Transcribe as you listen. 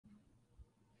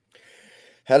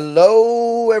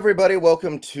Hello, everybody.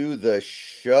 Welcome to the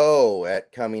show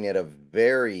coming at a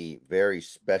very, very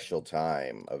special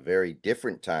time, a very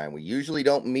different time. We usually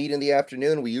don't meet in the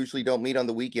afternoon. We usually don't meet on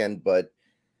the weekend, but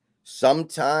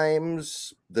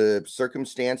sometimes the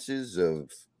circumstances of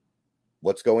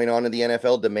what's going on in the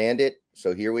NFL demand it.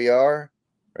 So here we are,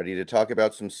 ready to talk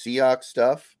about some Seahawks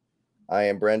stuff. I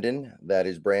am Brendan. That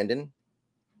is Brandon.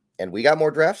 And we got more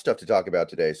draft stuff to talk about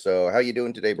today. So how you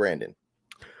doing today, Brandon?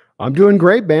 I'm doing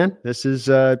great, man. This is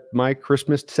my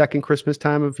second Christmas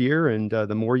time of year, and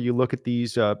the more you look at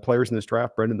these players in this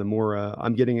draft, Brendan, the more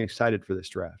I'm getting excited for this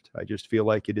draft. I just feel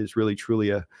like it is really, truly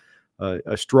a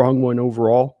strong one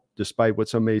overall, despite what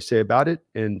some may say about it,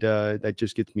 and that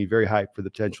just gets me very hyped for the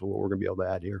potential what we're going to be able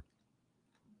to add here.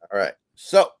 All right,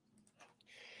 so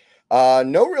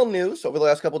no real news over the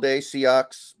last couple of days.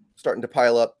 Seahawks starting to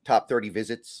pile up top 30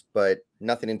 visits, but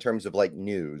nothing in terms of like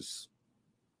news.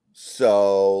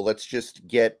 So let's just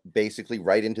get basically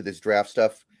right into this draft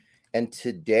stuff. And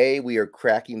today we are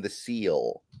cracking the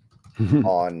seal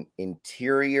on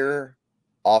interior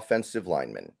offensive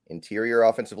linemen. Interior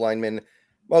offensive linemen.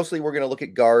 Mostly we're going to look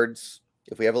at guards.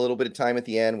 If we have a little bit of time at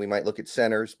the end, we might look at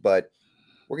centers, but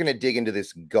we're going to dig into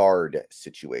this guard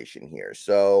situation here.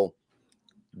 So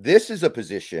this is a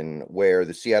position where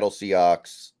the Seattle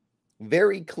Seahawks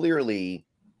very clearly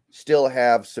still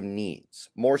have some needs,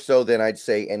 more so than I'd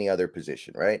say any other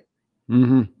position, right?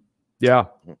 Yeah,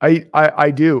 I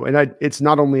do. And it's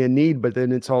not only a need, but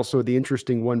then it's also the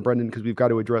interesting one, Brendan, because we've got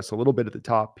to address a little bit at the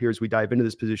top here as we dive into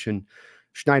this position.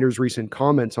 Schneider's recent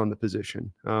comments on the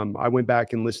position. I went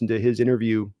back and listened to his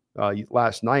interview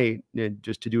last night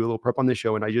just to do a little prep on this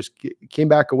show. And I just came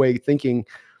back away thinking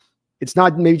it's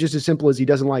not maybe just as simple as he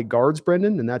doesn't like guards,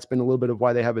 Brendan. And that's been a little bit of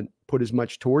why they haven't put as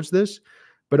much towards this.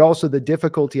 But also the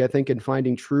difficulty, I think, in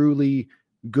finding truly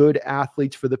good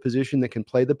athletes for the position that can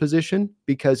play the position,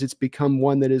 because it's become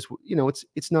one that is,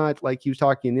 it's not like he was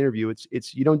talking in the interview.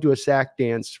 It's you don't do a sack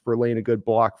dance for laying a good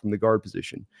block from the guard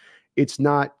position. It's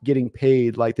not getting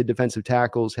paid like the defensive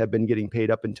tackles have been getting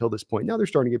paid up until this point. Now they're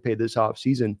starting to get paid this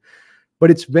offseason.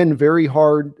 But it's been very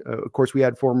hard. Of course, we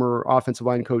had former offensive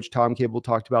line coach Tom Cable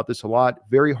talked about this a lot.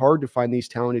 Very hard to find these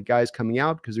talented guys coming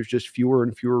out because there's just fewer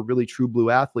and fewer really true blue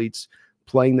athletes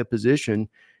playing the position.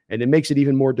 And it makes it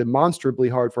even more demonstrably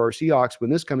hard for our Seahawks when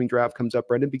this coming draft comes up,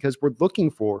 Brendan, because we're looking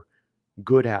for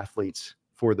good athletes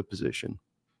for the position.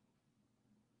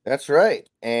 That's right.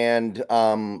 And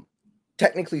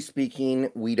technically speaking,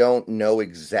 we don't know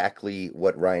exactly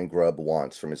what Ryan Grubb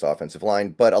wants from his offensive line,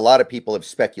 but a lot of people have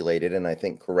speculated, and I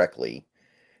think correctly,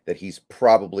 that he's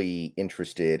probably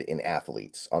interested in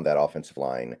athletes on that offensive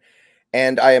line.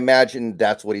 And I imagine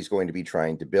that's what he's going to be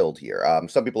trying to build here.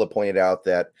 Some people have pointed out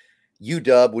that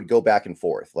UW would go back and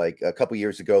forth. Like a couple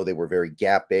years ago, they were very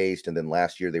gap-based, and then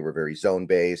last year they were very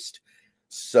zone-based.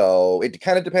 So it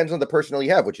kind of depends on the personnel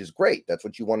you have, which is great. That's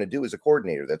what you want to do as a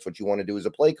coordinator. That's what you want to do as a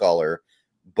play caller.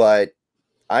 But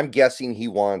I'm guessing he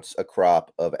wants a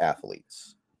crop of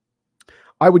athletes.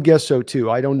 I would guess so too.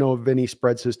 I don't know of any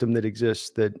spread system that exists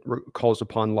that calls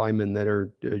upon linemen that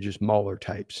are just mauler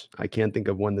types. I can't think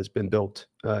of one that's been built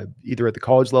either at the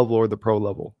college level or the pro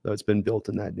level that's been built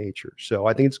in that nature. So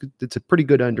I think it's a pretty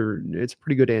good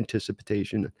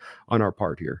anticipation on our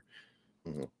part here.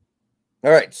 Mm-hmm.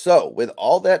 All right. So with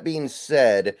all that being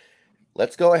said,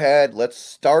 let's go ahead. Let's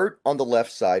start on the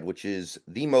left side, which is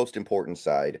the most important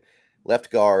side.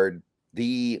 Left guard,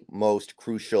 the most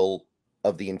crucial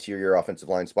of the interior offensive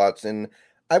line spots. And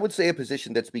I would say a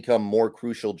position that's become more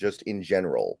crucial just in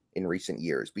general in recent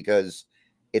years because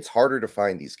it's harder to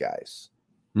find these guys.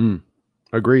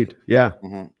 Agreed. Yeah.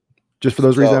 Just for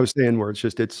those reasons I was saying, where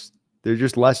they're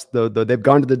just less, they've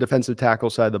gone to the defensive tackle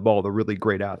side of the ball. The really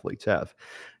great athletes have.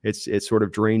 It's sort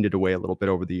of drained it away a little bit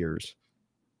over the years.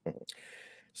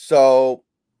 So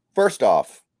first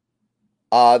off,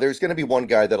 there's going to be one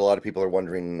guy that a lot of people are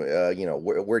wondering,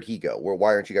 where'd he go? Why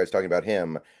aren't you guys talking about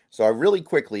him? So I really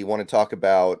quickly want to talk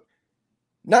about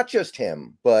not just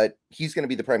him, but he's going to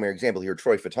be the primary example here,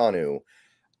 Troy Fautanu.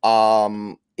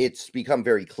 It's become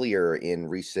very clear in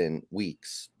recent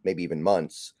weeks, maybe even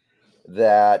months,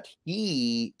 that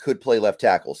he could play left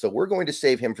tackle. So we're going to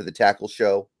save him for the tackle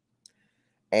show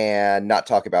and not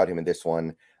talk about him in this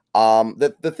one.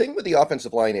 The thing with the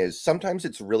offensive line is sometimes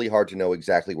it's really hard to know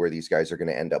exactly where these guys are going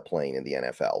to end up playing in the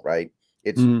NFL, right?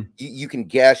 It's you can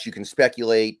guess, you can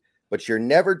speculate, but you're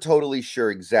never totally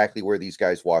sure exactly where these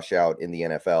guys wash out in the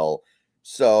NFL.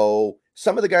 So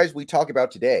some of the guys we talk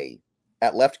about today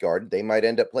at left guard, they might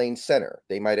end up playing center.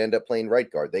 They might end up playing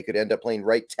right guard. They could end up playing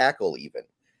right tackle even.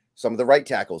 Some of the right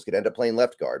tackles could end up playing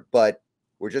left guard. But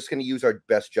We're just going to use our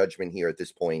best judgment here at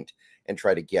this point and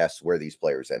try to guess where these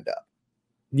players end up.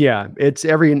 Yeah, it's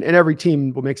every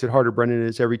team. What makes it harder, Brendan,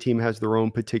 is every team has their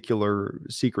own particular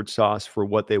secret sauce for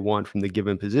what they want from the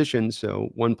given position. So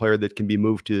one player that can be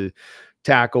moved to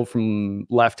tackle from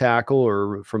left tackle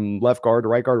or from left guard to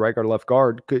right guard, right guard to left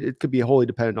guard, it could be wholly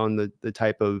dependent on the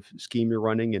type of scheme you're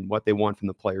running and what they want from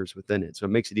the players within it. So it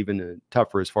makes it even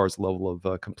tougher as far as the level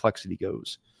of complexity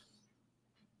goes.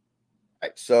 All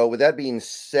right, so with that being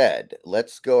said,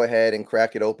 let's go ahead and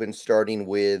crack it open, starting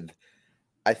with,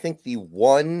 I think, the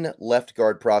one left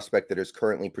guard prospect that is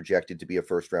currently projected to be a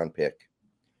first-round pick.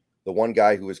 The one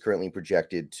guy who is currently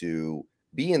projected to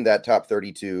be in that top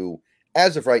 32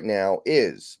 as of right now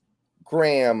is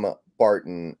Graham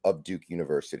Barton of Duke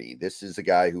University. This is a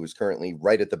guy who is currently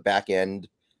right at the back end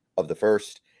of the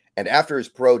first. And after his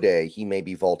pro day, he may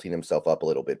be vaulting himself up a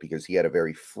little bit because he had a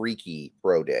very freaky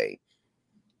pro day.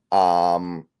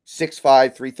 6'5",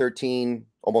 313,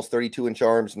 almost 32-inch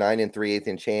arms, 9 3/8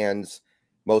 inch hands.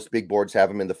 Most big boards have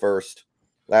him in the first.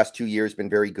 Last 2 years been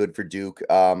very good for Duke.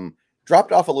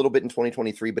 Dropped off a little bit in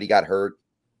 2023, but he got hurt.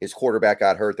 His quarterback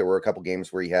got hurt. There were a couple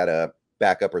games where he had a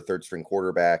backup or third string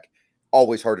quarterback.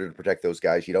 Always harder to protect those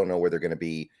guys. You don't know where they're going to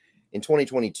be. In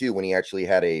 2022, when he actually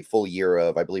had a full year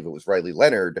of, I believe it was Riley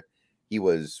Leonard, he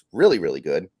was really, really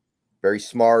good. Very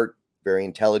smart, very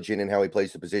intelligent in how he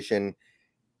plays the position.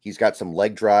 He's got some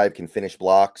leg drive, can finish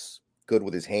blocks, good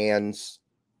with his hands,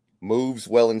 moves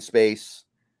well in space.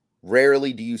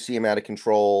 Rarely do you see him out of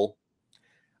control.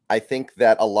 I think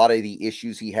that a lot of the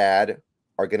issues he had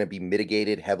are going to be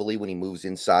mitigated heavily when he moves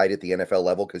inside at the NFL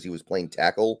level because he was playing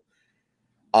tackle.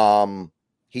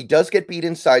 He does get beat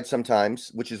inside sometimes,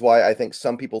 which is why I think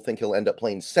some people think he'll end up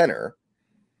playing center.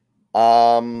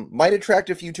 Might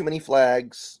attract a few too many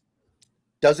flags.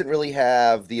 Doesn't really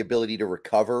have the ability to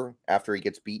recover after he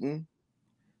gets beaten.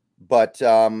 But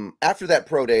after that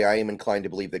pro day, I am inclined to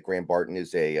believe that Graham Barton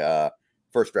is a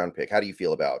first-round pick. How do you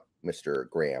feel about Mr.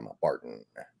 Graham Barton?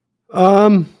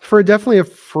 For definitely a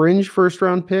fringe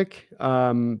first-round pick,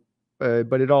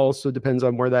 but it also depends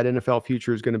on where that NFL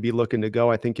future is going to be looking to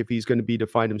go. I think if he's going to be to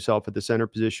find himself at the center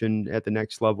position at the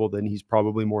next level, then he's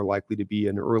probably more likely to be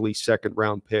an early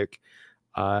second-round pick.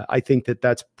 I think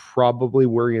that's probably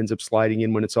where he ends up sliding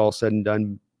in when it's all said and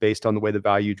done, based on the way the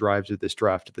value drives of this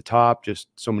draft at the top. Just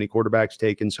so many quarterbacks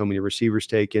taken, so many receivers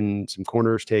taken, some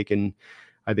corners taken.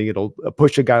 I think it'll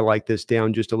push a guy like this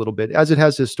down just a little bit, as it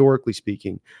has historically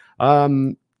speaking.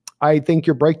 I think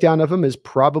your breakdown of him is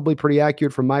probably pretty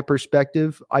accurate from my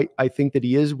perspective. I think that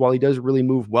he is, while he does really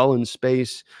move well in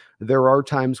space, there are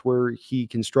times where he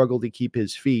can struggle to keep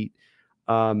his feet.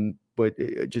 But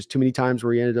just too many times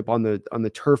where he ended up on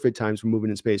the turf at times when moving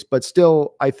in space. But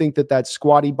still, I think that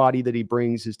squatty body that he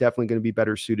brings is definitely going to be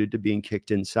better suited to being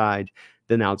kicked inside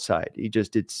than outside.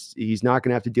 He's not going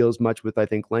to have to deal as much with, I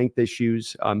think, length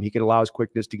issues. He can allow his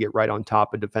quickness to get right on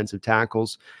top of defensive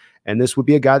tackles. And this would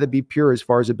be a guy that'd be pure as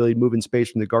far as ability to move in space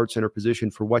from the guard center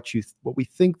position for what we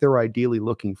think they're ideally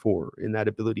looking for in that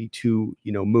ability to,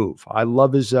 move. I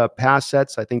love his pass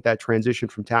sets. I think that transition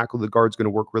from tackle to the guard is going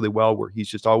to work really well, where he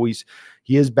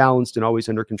is balanced and always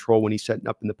under control when he's setting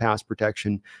up in the pass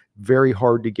protection. Very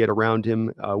hard to get around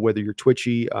him, whether you're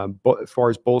twitchy. As far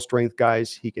as bull strength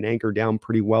guys, he can anchor down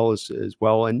pretty well as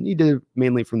well. And he did it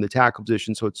mainly from the tackle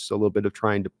position, so it's a little bit of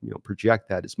trying to project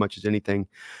that as much as anything.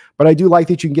 But I do like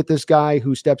that you can get this guy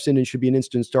who steps in and should be an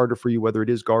instant starter for you, whether it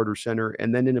is guard or center.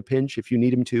 And then in a pinch, if you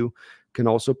need him to, can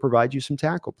also provide you some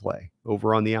tackle play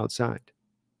over on the outside.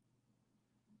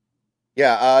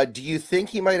 Yeah. Do you think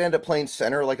he might end up playing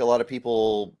center like a lot of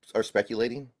people are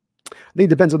speculating? I think it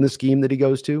depends on the scheme that he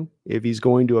goes to. If he's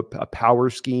going to a power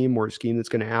scheme or a scheme that's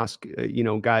going to ask,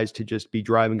 guys to just be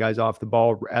driving guys off the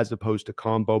ball as opposed to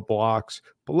combo blocks,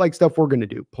 but like stuff we're going to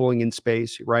do, pulling in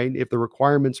space, right? If the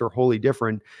requirements are wholly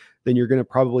different, then you're going to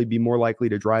probably be more likely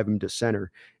to drive him to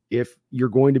center. If you're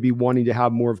going to be wanting to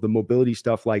have more of the mobility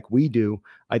stuff like we do,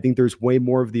 I think there's way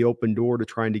more of the open door to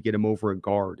trying to get him over a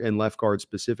guard and left guard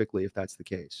specifically, if that's the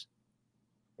case.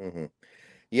 Mm-hmm.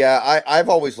 Yeah, I've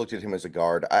always looked at him as a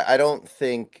guard. I don't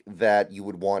think that you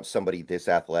would want somebody this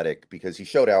athletic, because he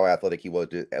showed how athletic he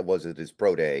was at his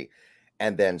pro day,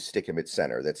 and then stick him at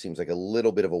center. That seems like a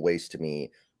little bit of a waste to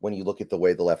me when you look at the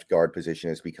way the left guard position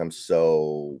has become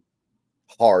so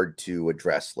hard to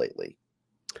address lately.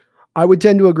 I would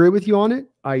tend to agree with you on it.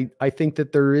 I think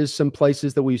that there is some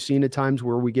places that we've seen at times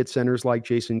where we get centers like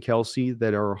Jason Kelce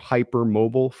that are hyper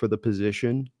mobile for the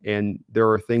position. And there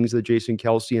are things that Jason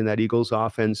Kelce and that Eagles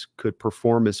offense could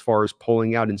perform as far as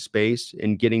pulling out in space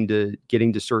and getting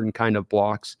to certain kind of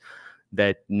blocks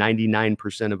that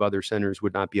 99% of other centers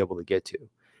would not be able to get to.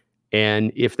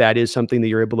 And if that is something that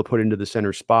you're able to put into the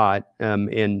center spot,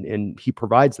 and he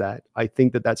provides that, I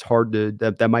think that that's hard to,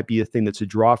 that might be a thing that's a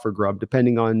draw for Grubb,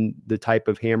 depending on the type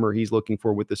of hammer he's looking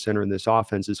for with the center in this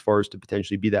offense, as far as to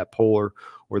potentially be that puller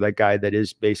or that guy that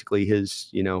is basically his,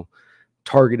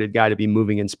 targeted guy to be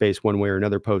moving in space one way or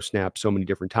another post snap so many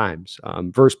different times,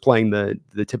 versus playing the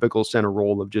typical center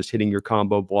role of just hitting your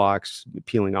combo blocks,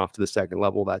 peeling off to the second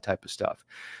level, that type of stuff.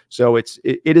 So it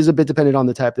is a bit dependent on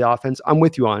the type of the offense. I'm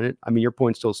with you on it. I mean, your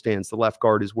point still stands. The left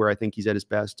guard is where I think he's at his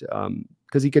best,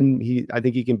 because I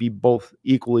think he can be both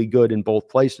equally good in both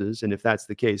places. And if that's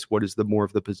the case, what is the more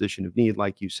of the position of need,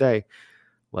 like you say,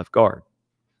 left guard?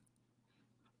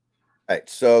 All right,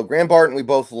 so Graham Barton, we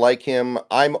both like him.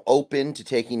 I'm open to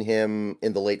taking him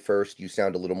in the late first. You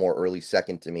sound a little more early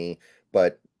second to me,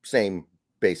 but same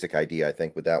basic idea, I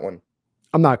think, with that one.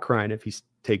 I'm not crying if he's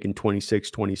taken 26th,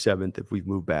 27th if we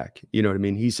move back. You know what I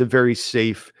mean? He's a very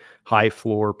safe, high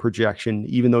floor projection.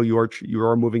 Even though you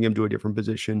are moving him to a different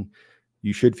position,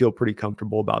 you should feel pretty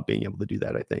comfortable about being able to do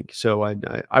that, I think. So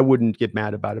I wouldn't get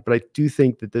mad about it. But I do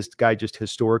think that this guy, just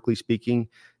historically speaking,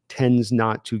 tends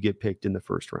not to get picked in the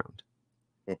first round.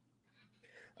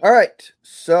 All right,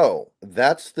 so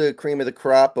that's the cream of the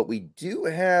crop, but we do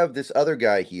have this other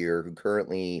guy here who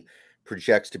currently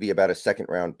projects to be about a second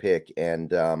round pick,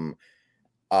 and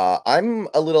I'm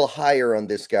a little higher on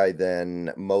this guy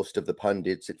than most of the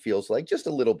pundits. It feels like just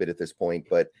a little bit at this point,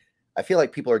 but I feel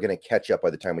like people are going to catch up by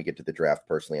the time we get to the draft.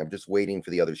 Personally, I'm just waiting for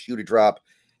the other shoe to drop.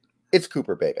 It's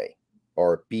Cooper Bebe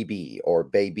or BB or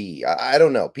Baby. I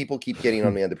don't know. People keep getting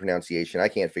on me on the pronunciation. I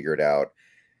can't figure it out.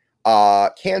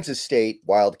 Kansas State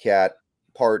Wildcat,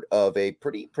 part of a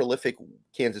pretty prolific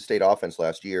Kansas State offense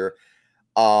last year.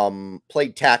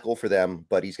 Played tackle for them,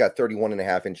 but he's got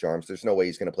 31.5-inch arms. There's no way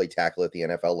he's going to play tackle at the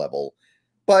NFL level,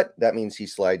 but that means he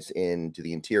slides into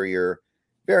the interior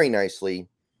very nicely.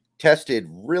 Tested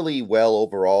really well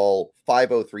overall,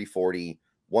 5'0", 340,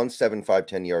 175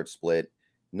 10-yard split,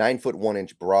 9-foot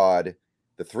 1-inch broad.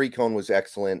 The 3-cone was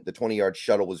excellent. The 20-yard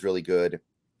shuttle was really good.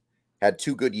 Had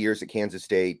 2 good years at Kansas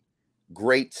State.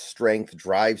 Great strength,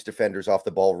 drives defenders off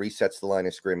the ball, resets the line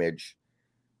of scrimmage.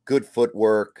 Good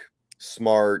footwork,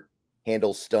 smart,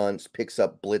 handles stunts, picks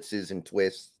up blitzes and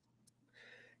twists.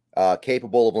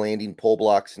 Capable of landing pull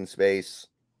blocks in space.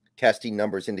 Testing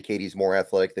numbers indicate he's more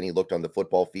athletic than he looked on the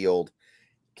football field.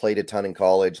 Played a ton in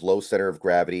college, low center of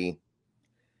gravity.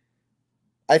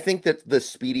 I think that the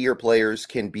speedier players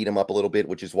can beat him up a little bit,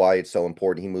 which is why it's so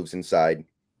important he moves inside.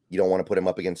 You don't want to put him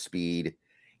up against speed.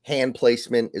 Hand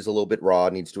placement is a little bit raw,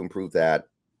 needs to improve that.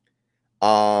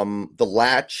 The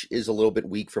latch is a little bit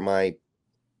weak for my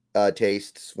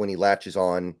tastes. When he latches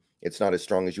on, it's not as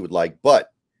strong as you would like,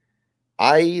 but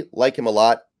I like him a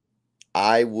lot.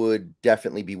 I would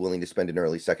definitely be willing to spend an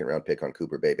early second round pick on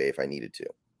Cooper Bebe if I needed to.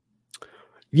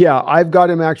 Yeah, I've got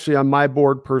him actually on my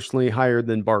board personally higher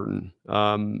than Barton.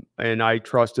 And I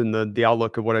trust in the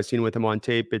outlook of what I've seen with him on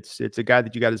tape. It's a guy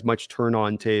that you got as much turn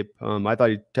on tape. I thought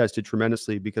he tested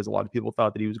tremendously because a lot of people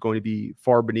thought that he was going to be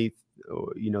far beneath,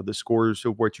 the scores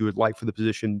of what you would like for the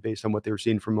position based on what they were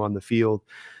seeing from him on the field.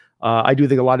 I do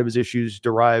think a lot of his issues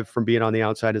derive from being on the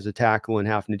outside as a tackle and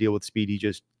having to deal with speed. He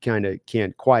just kind of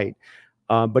can't quite.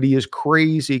 But he is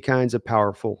crazy kinds of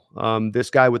powerful. This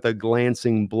guy with a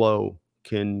glancing blow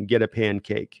can get a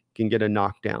pancake, can get a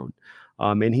knockdown.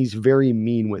 And he's very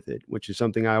mean with it, which is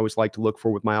something I always like to look for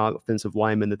with my offensive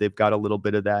linemen, that they've got a little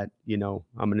bit of that, I'm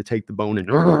going to take the bone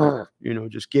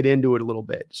and, just get into it a little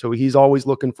bit. So he's always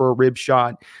looking for a rib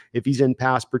shot. If he's in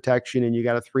pass protection and you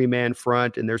got a 3-man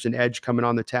front and there's an edge coming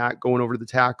on the going over to the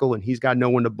tackle and he's got no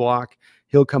one to block,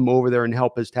 he'll come over there and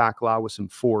help his tackle out with some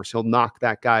force. He'll knock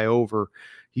that guy over.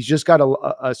 He's just got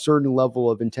a certain level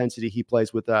of intensity he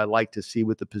plays with that I like to see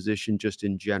with the position just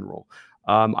in general.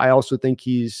 I also think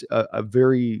he's a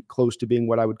very close to being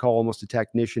what I would call almost a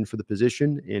technician for the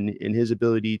position in his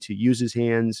ability to use his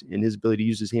hands, in his ability to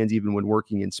use his hands even when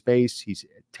working in space. He's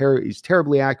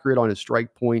terribly accurate on his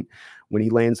strike point. When he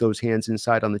lands those hands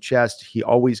inside on the chest, he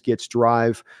always gets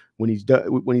drive. When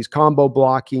he's combo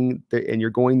blocking and you're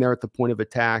going there at the point of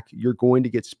attack, you're going to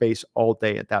get space all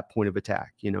day at that point of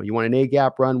attack. You want an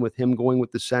A-gap run with him going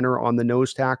with the center on the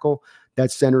nose tackle,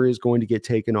 that center is going to get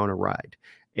taken on a ride.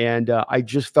 And I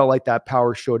just felt like that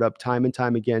power showed up time and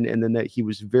time again. And then that he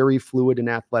was very fluid and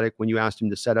athletic when you asked him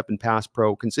to set up and pass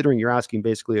pro, considering you're asking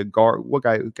basically a guard, what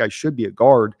guy should be a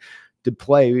guard, to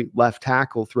play left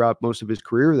tackle throughout most of his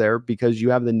career there, because you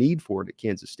have the need for it at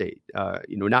Kansas State.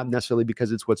 Not necessarily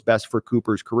because it's what's best for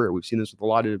Cooper's career. We've seen this with a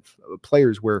lot of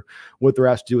players where what they're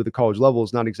asked to do at the college level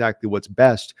is not exactly what's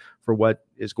best for what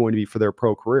is going to be for their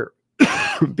pro career.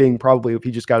 being probably, if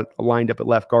he just got lined up at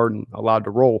left guard and allowed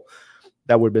to roll,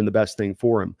 that would have been the best thing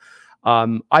for him.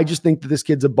 I just think that this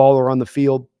kid's a baller on the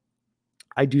field.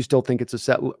 I do still think it's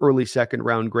a early second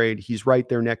round grade. He's right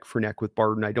there neck for neck with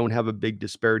Barton. I don't have a big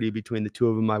disparity between the two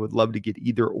of them. I would love to get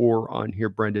either or on here,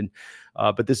 Brendan.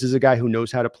 But this is a guy who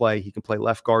knows how to play. He can play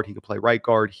left guard. He can play right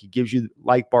guard. He gives you,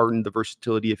 like Barton, the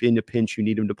versatility. If in a pinch you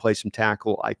need him to play some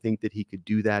tackle, I think that he could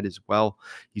do that as well.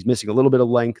 He's missing a little bit of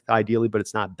length ideally, but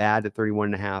it's not bad at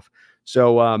 31.5.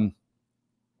 So,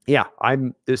 yeah,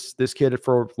 I'm this kid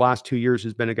for the last 2 years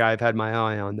has been a guy I've had my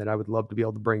eye on that I would love to be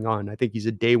able to bring on. I think he's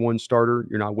a day one starter.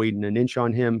 You're not waiting an inch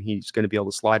on him. He's going to be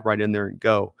able to slide right in there and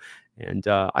go. And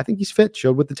I think he's fit.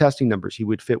 Showed with the testing numbers he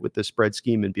would fit with the spread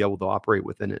scheme and be able to operate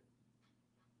within it.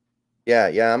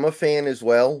 Yeah, I'm a fan as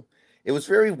well. It was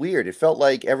very weird. It felt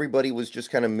like everybody was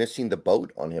just kind of missing the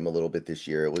boat on him a little bit this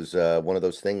year. It was one of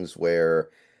those things where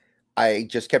I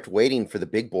just kept waiting for the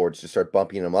big boards to start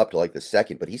bumping him up to like the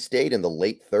second, but he stayed in the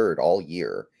late third all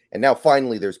year. And now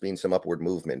finally there's been some upward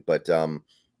movement. But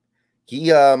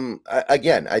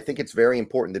again, I think it's very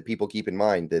important that people keep in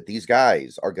mind that these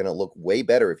guys are going to look way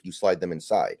better if you slide them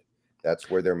inside. That's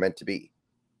where they're meant to be.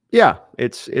 Yeah,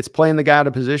 it's playing the guy out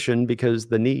of position because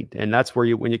the need. And that's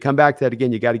where when you come back to that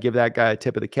again, you got to give that guy a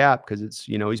tip of the cap because it's,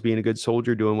 he's being a good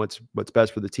soldier doing what's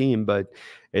best for the team. But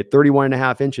at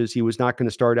 31.5 inches, he was not going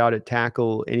to start out at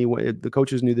tackle anyway. The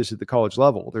coaches knew this at the college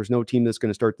level. There's no team that's going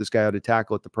to start this guy out at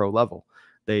tackle at the pro level.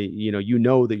 They,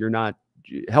 that you're not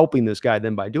helping this guy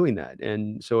then by doing that.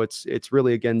 And so it's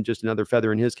really, again, just another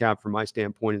feather in his cap from my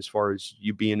standpoint, as far as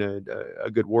you being a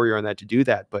good warrior on that to do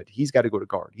that. But he's got to go to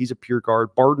guard. He's a pure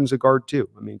guard. Barton's a guard too.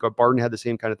 I mean, Barton had the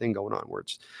same kind of thing going on where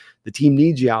it's the team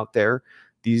needs you out there.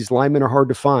 These linemen are hard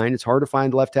to find. It's hard to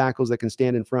find left tackles that can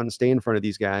stand in front and stay in front of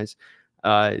these guys.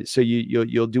 So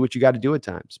you'll do what you got to do at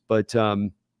times. But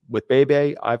with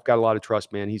Bebe, I've got a lot of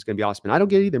trust, man. He's going to be awesome. And I don't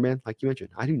get it either, man. Like you mentioned,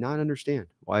 I do not understand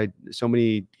why so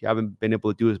many haven't been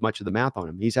able to do as much of the math on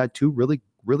him. He's had 2 really,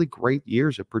 really great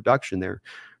years of production there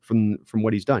from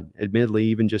what he's done, admittedly,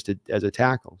 even just as a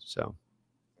tackle. So,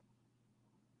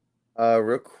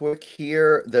 real quick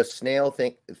here, the snail,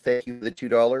 thank you for the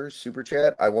 $2 super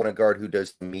chat. I want a guard who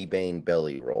does the Mebane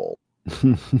belly roll.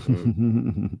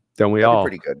 Don't we all?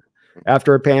 Pretty good.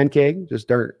 After a pancake, just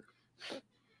dirt.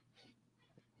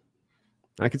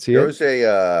 I could see there it. Was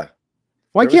a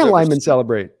why can't linemen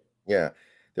celebrate? Yeah,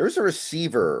 there was a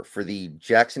receiver for the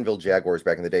Jacksonville Jaguars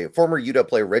back in the day, former UW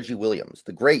player Reggie Williams,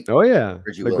 the great. Oh yeah,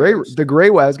 Reggie Williams. the great.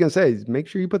 I was gonna say, make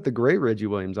sure you put the great Reggie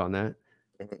Williams on that.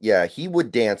 Yeah, he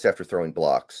would dance after throwing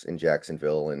blocks in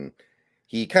Jacksonville, and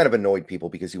he kind of annoyed people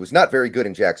because he was not very good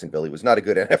in Jacksonville. He was not a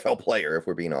good NFL player, if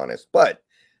we're being honest. But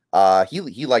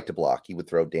he liked to block. He would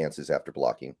throw dances after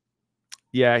blocking.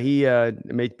 Yeah, he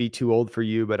may be too old for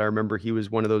you, but I remember he was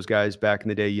one of those guys back in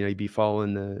the day. He'd be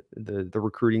following the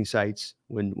recruiting sites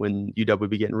when UW would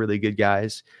be getting really good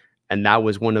guys, and that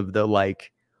was one of the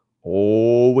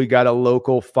we got a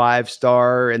local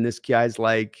 5-star, and this guy's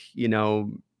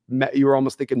you were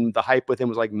almost thinking the hype with him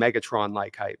was like Megatron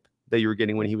hype that you were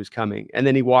getting when he was coming, and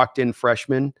then he walked in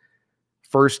freshman,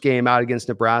 first game out against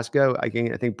Nebraska. I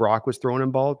think Brock was throwing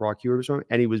him ball, Brock Hewitt was throwing,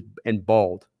 and he was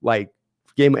balled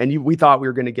game, and we thought we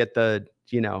were going to get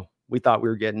we thought we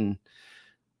were getting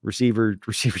receiver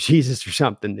Jesus or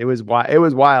something. It was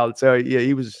wild. So yeah,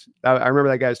 I remember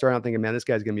that guy starting out thinking, man, this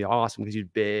guy's going to be awesome because he's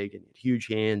big and huge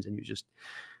hands, and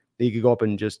he could go up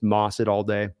and just moss it all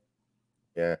day.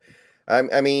 Yeah,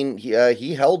 I mean,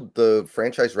 he held the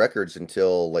franchise records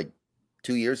until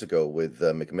 2 years ago with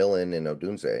McMillan and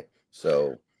Odunze.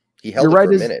 So he held it for a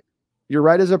minute. You're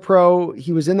right. As a pro,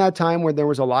 he was in that time where there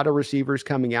was a lot of receivers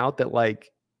coming out that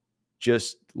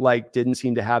didn't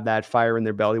seem to have that fire in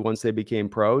their belly once they became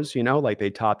pros, they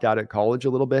topped out at college a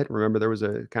little bit. Remember, there was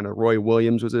a kind of Roy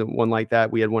Williams was one like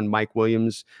that. We had one, Mike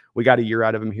Williams. We got a year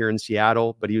out of him here in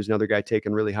Seattle, but he was another guy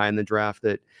taken really high in the draft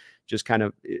that just kind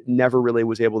of never really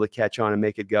was able to catch on and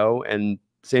make it go. And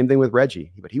same thing with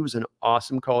Reggie, but he was an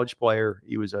awesome college player.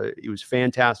 He was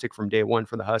fantastic from day one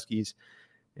for the Huskies.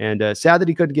 And sad that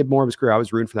he couldn't get more of his career. I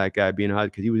was rooting for that guy being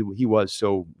hot because he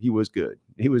was good.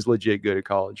 He was legit good at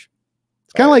college.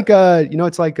 It's kind of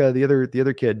it's like the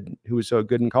other kid who was so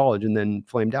good in college and then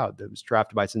flamed out that was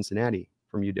drafted by Cincinnati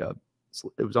from UW.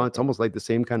 It's almost like the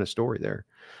same kind of story there.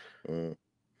 Yeah,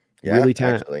 really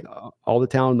talented, all the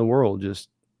talent in the world, just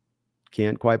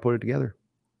can't quite put it together.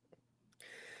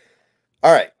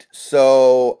 All right,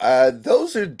 so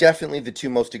those are definitely the 2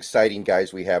 most exciting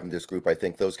guys we have in this group. I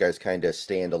think those guys kind of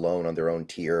stand alone on their own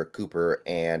tier, Cooper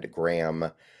and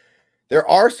Graham. There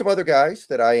are some other guys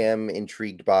that I am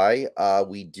intrigued by.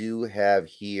 We do have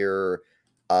here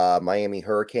Miami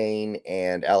Hurricane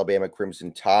and Alabama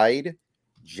Crimson Tide.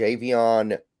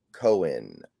 Javion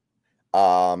Cohen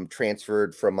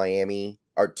transferred from Miami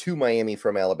or to Miami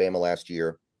from Alabama last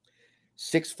year.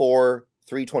 6'4",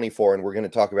 324, and we're going to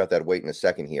talk about that weight in a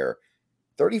second here.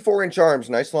 34-inch arms,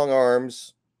 nice long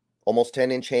arms, almost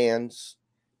 10-inch hands.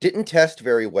 Didn't test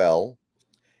very well.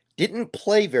 Didn't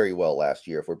play very well last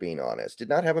year, if we're being honest. Did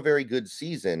not have a very good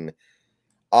season.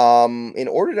 In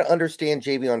order to understand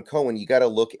Javion Cohen, you got to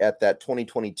look at that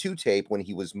 2022 tape when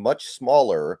he was much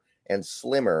smaller and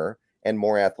slimmer and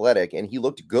more athletic, and he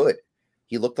looked good.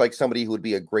 He looked like somebody who would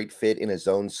be a great fit in his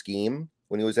own scheme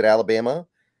when he was at Alabama.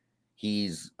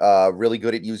 He's really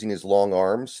good at using his long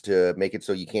arms to make it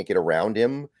so you can't get around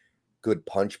him. Good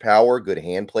punch power, good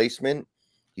hand placement.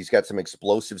 He's got some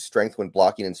explosive strength when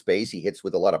blocking in space. He hits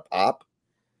with a lot of pop.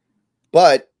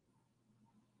 But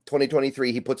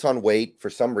 2023, he puts on weight for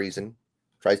some reason,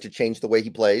 tries to change the way he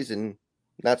plays, and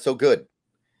not so good.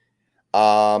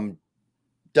 Kind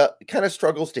of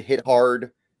struggles to hit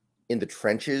hard in the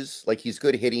trenches. Like, he's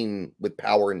good hitting with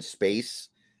power in space,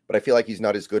 but I feel like he's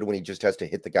not as good when he just has to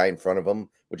hit the guy in front of him,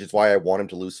 which is why I want him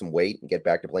to lose some weight and get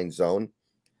back to playing zone.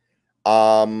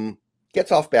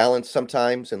 Gets off balance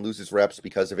sometimes and loses reps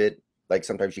because of it. Like,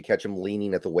 sometimes you catch him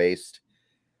leaning at the waist.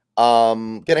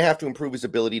 Gonna have to improve his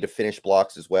ability to finish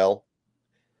blocks as well.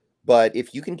 But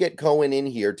if you can get Cohen in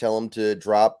here, tell him to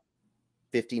drop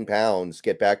 15 pounds,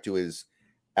 get back to his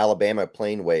Alabama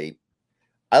playing weight.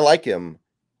 I like him.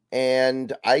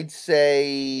 And I'd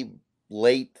say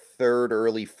late third,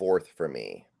 early fourth for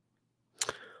me.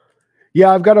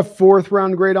 Yeah, I've got a 4th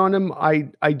round grade on him.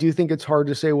 I do think it's hard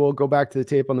to say, well, go back to the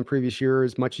tape on the previous year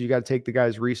as much as you got to take the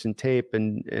guy's recent tape.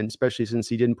 And especially since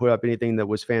he didn't put up anything that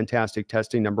was fantastic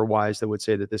testing number wise, that would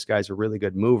say that this guy's a really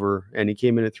good mover. And he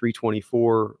came in at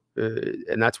 324.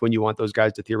 And that's when you want those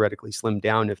guys to theoretically slim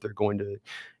down if they're going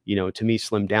to, to me,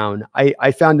 slim down.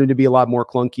 I found him to be a lot more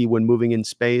clunky when moving in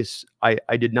space.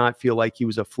 I did not feel like he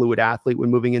was a fluid athlete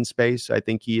when moving in space. I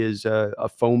think he is a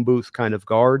phone booth kind of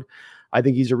guard. I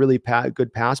think he's a really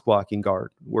good pass blocking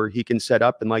guard where he can set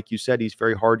up. And like you said, he's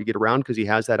very hard to get around because he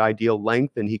has that ideal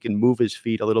length and he can move his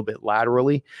feet a little bit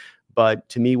laterally. But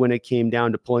to me, when it came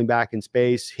down to pulling back in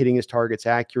space, hitting his targets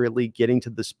accurately, getting to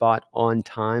the spot on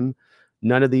time,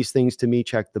 none of these things to me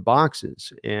check the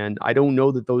boxes. And I don't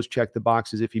know that those check the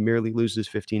boxes if he merely loses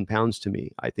 15 pounds to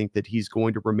me. I think that he's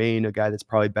going to remain a guy that's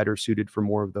probably better suited for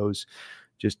more of those.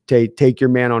 Just take your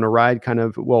man on a ride kind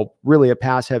of, well, really a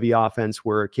pass heavy offense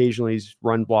where occasionally he's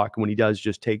run block. And when he does,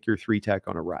 just take your 3-tech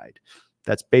on a ride.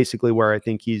 That's basically where I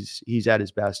think he's at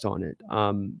his best on it.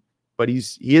 But he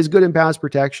is good in pass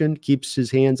protection, keeps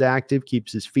his hands active,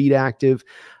 keeps his feet active,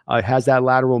 has that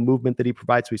lateral movement that he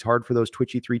provides. So he's hard for those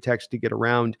twitchy 3-techs to get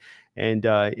around. And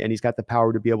he's got the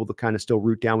power to be able to kind of still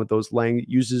root down with those length,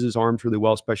 uses his arms really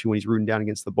well, especially when he's rooting down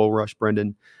against the bull rush,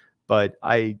 Brendan. But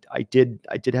I did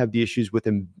have the issues with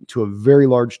him to a very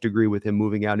large degree with him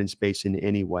moving out in space in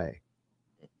any way.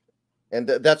 And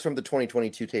that's from the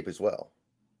 2022 tape as well.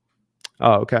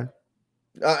 Oh, okay.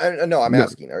 No, I'm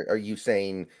asking. Are you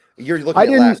saying you're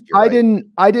looking at last year? Right?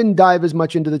 I didn't dive as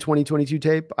much into the 2022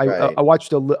 tape. Right. I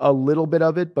watched a little bit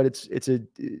of it, but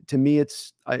to me,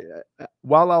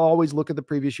 while I'll always look at the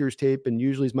previous year's tape and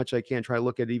usually as much as I can try to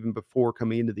look at it even before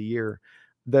coming into the year,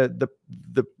 the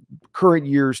current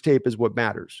year's tape is what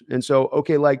matters. And so,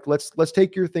 okay, like let's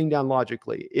take your thing down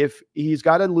logically. If he's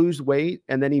got to lose weight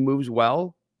and then he moves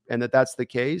well, and that's the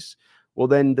case, well,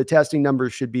 then the testing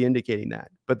numbers should be indicating that.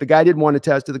 But the guy didn't want to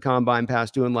test to the combine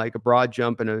past doing like a broad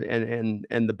jump and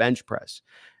the bench press.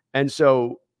 And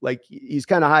so like he's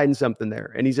kind of hiding something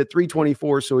there, and he's at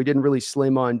 324. So he didn't really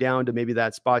slim on down to maybe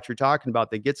that spot you're talking about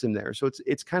that gets him there. So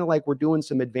it's kind of like we're doing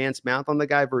some advanced math on the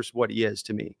guy versus what he is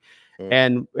to me.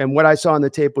 And what I saw on the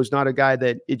tape was not a guy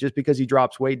that just because he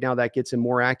drops weight now that gets him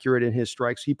more accurate in his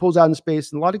strikes. He pulls out in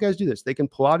space, and a lot of guys do this. They can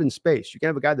pull out in space. You can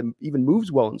have a guy that even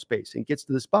moves well in space and gets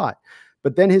to the spot,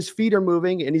 but then his feet are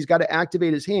moving and he's got to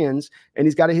activate his hands and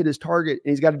he's got to hit his target and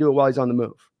he's got to do it while he's on the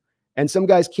move. And some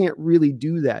guys can't really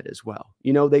do that as well.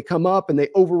 They come up and they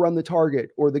overrun the target,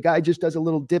 or the guy just does a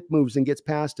little dip moves and gets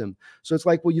past him. So it's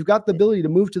like, well, you've got the ability to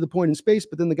move to the point in space,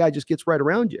 but then the guy just gets right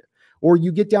around you. Or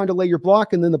you get down to lay your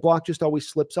block and then the block just always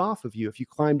slips off of you if you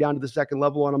climb down to the second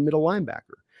level on a middle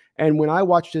linebacker. And when I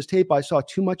watched his tape, I saw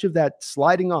too much of that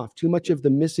sliding off, too much of the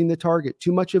missing the target,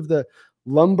 too much of the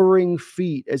lumbering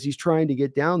feet as he's trying to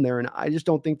get down there. And I just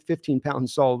don't think 15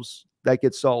 pounds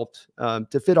gets solved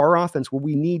to fit our offense where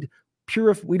we need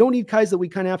we don't need guys that we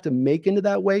kind of have to make into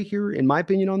that way here. In my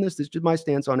opinion on this is just my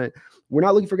stance on it. We're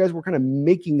not looking for guys. We're kind of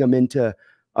making them into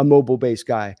a mobile based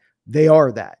guy. They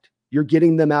are that. You're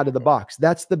getting them out of the box.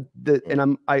 That's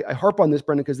and I harp on this,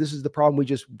 Brendan, because this is the problem.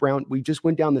 We just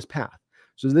went down this path.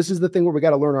 So this is the thing where we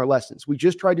got to learn our lessons. We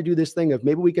just tried to do this thing of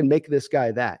maybe we can make this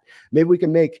guy that. Maybe we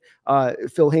can make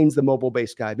Phil Haynes the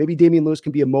mobile-based guy. Maybe Damian Lewis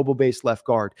can be a mobile-based left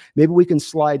guard. Maybe we can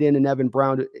slide in and Evan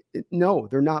Brown. No,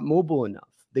 they're not mobile enough.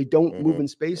 They don't move in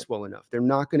space well enough. They're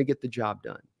not going to get the job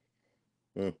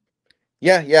done.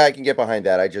 Yeah, I can get behind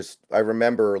that. I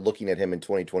remember looking at him in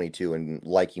 2022 and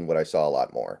liking what I saw a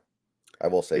lot more. I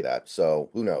will say that. So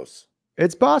who knows?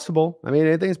 It's possible. I mean,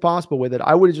 anything's possible with it.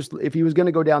 I would have just, if he was going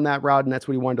to go down that route and that's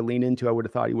what he wanted to lean into, I would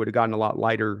have thought he would have gotten a lot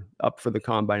lighter up for the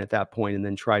combine at that point and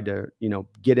then tried to,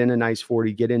 get in a nice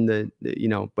 40, get in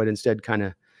but instead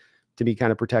to be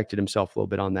protected himself a little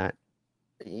bit on that.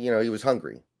 He was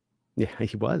hungry. Yeah,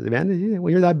 he was, man.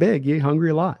 When you're that big, you're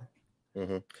hungry a lot.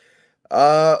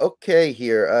 Okay,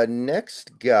 here.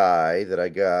 Next guy that I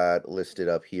got listed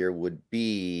up here would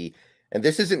be, and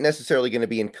this isn't necessarily going to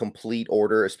be in complete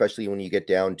order, especially when you get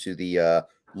down to the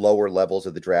lower levels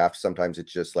of the draft. Sometimes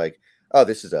it's just like, oh,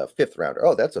 this is a 5th rounder.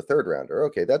 Oh, that's a 3rd rounder.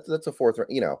 Okay, that's a 4th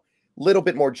round. Little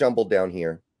bit more jumbled down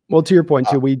here. Well, to your point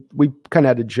too, we kind of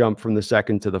had to jump from the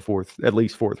 2nd to the 4th, at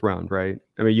least 4th round, right?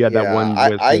 I mean, you had that one.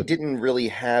 I didn't really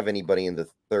have anybody in the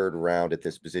 3rd round at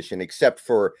this position, except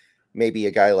for maybe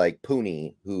a guy like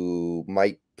Pooney, who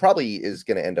probably is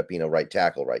going to end up being a right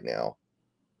tackle right now.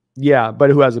 Yeah, but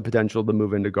who has the potential to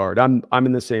move into guard. I'm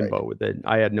in the same boat with it.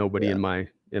 I had nobody in my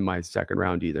 2nd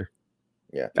round either.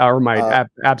 Yeah. Or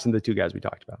absent the 2 guys we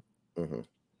talked about.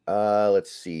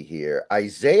 Let's see here.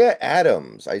 Isaiah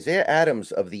Adams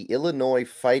of the Illinois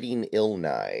Fighting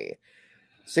Illini.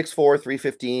 6'4",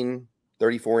 315,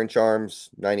 34-inch arms,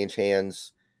 9-inch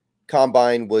hands.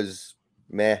 Combine was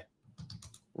meh.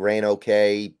 Ran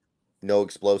okay. No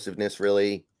explosiveness,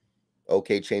 really.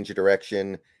 Okay, change of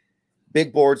direction.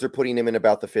 Big boards are putting him in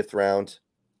about the 5th round.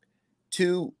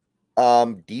 2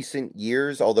 decent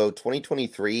years, although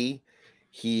 2023,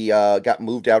 he got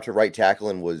moved out to right tackle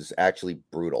and was actually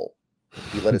brutal.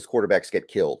 He let his quarterbacks get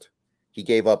killed. He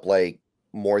gave up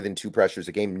more than 2 pressures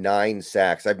a game, 9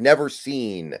 sacks. I've never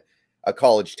seen a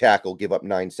college tackle give up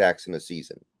 9 sacks in a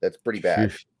season. That's pretty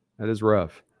bad. That is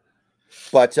rough.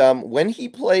 But when he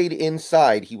played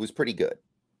inside, he was pretty good.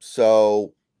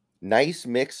 So nice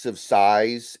mix of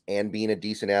size and being a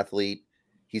decent athlete.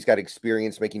 He's got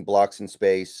experience making blocks in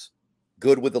space.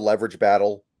 Good with the leverage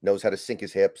battle. Knows how to sink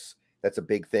his hips. That's a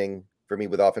big thing for me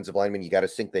with offensive linemen. You got to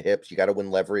sink the hips. You got to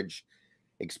win leverage.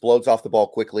 Explodes off the ball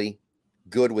quickly.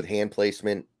 Good with hand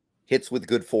placement. Hits with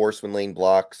good force when laying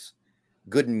blocks.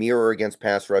 Good mirror against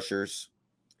pass rushers.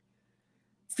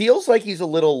 Feels like he's a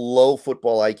little low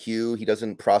football IQ. He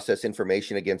doesn't process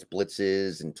information against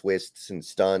blitzes and twists and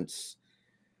stunts.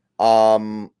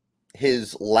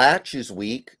 His latch is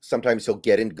weak. Sometimes he'll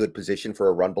get in good position for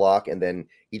a run block and then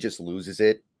he just loses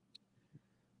it.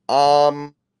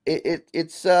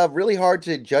 It's really hard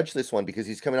to judge this one because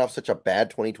he's coming off such a bad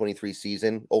 2023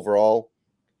 season overall.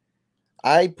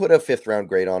 I put a 5th round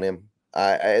grade on him.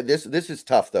 This is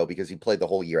tough though because he played the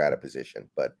whole year out of position,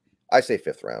 but I say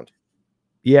 5th round.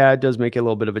 Yeah, it does make it a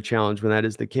little bit of a challenge when that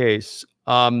is the case.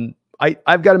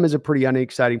 I've got him as a pretty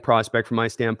unexciting prospect from my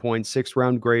standpoint. 6th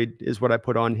round grade is what I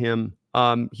put on him.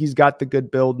 He's got the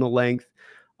good build and the length.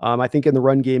 I think in the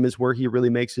run game is where he really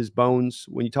makes his bones.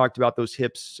 When you talked about those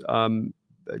hips,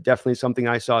 definitely something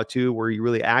I saw too, where he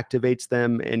really activates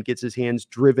them and gets his hands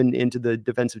driven into the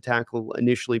defensive tackle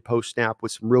initially post snap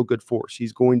with some real good force.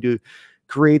 He's going to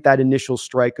create that initial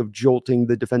strike of jolting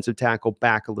the defensive tackle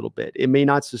back a little bit. It may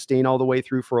not sustain all the way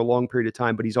through for a long period of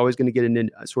time, but he's always going to get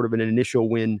sort of an initial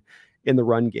win in the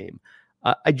run game.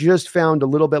 I just found a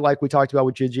little bit like we talked about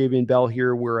with Javian Bell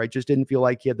here, where I just didn't feel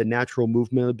like he had the natural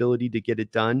movement ability to get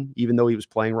it done, even though he was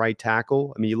playing right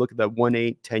tackle. I mean, you look at that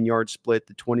 1.8, 10-yard split,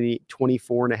 the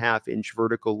 24.5-inch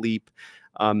vertical leap.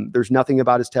 There's nothing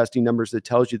about his testing numbers that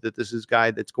tells you that this is a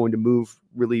guy that's going to move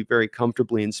really very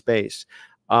comfortably in space.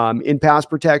 In pass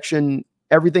protection,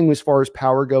 everything as far as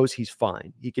power goes, he's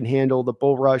fine. He can handle the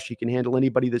bull rush. He can handle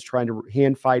anybody that's trying to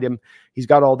hand fight him. He's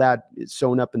got all that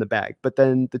sewn up in the bag. But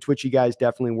then the twitchy guys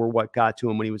definitely were what got to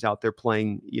him when he was out there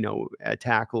playing, at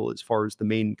tackle as far as the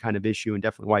main kind of issue, and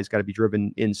definitely why he's got to be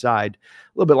driven inside.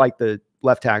 A little bit like the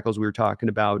left tackles we were talking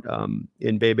about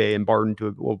in Bebe and Barden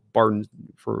to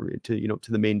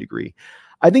the main degree.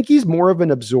 I think he's more of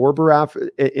an absorber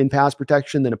in pass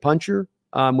protection than a puncher.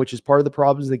 Which is part of the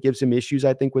problems that gives him issues,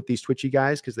 I think, with these twitchy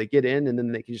guys, because they get in and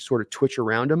then they can just sort of twitch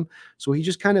around him. So he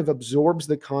just kind of absorbs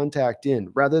the contact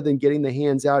in rather than getting the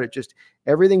hands out. It just,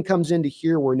 everything comes into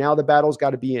here where now the battle's got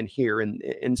to be in here and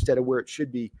instead of where it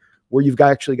should be, where you've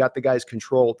actually got the guys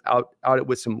controlled out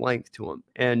with some length to them.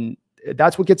 And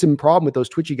that's what gets him a problem with those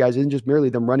twitchy guys. Isn't just merely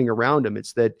them running around him.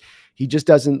 It's that he just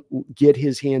doesn't get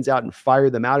his hands out and fire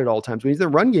them out at all times. When he's in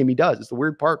the run game, he does. It's the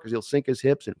weird part because he'll sink his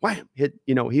hips and wham, hit,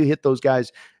 he'll hit those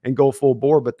guys and go full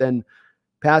bore. But then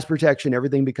pass protection,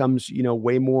 everything becomes,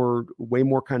 way more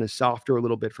kind of softer a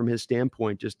little bit from his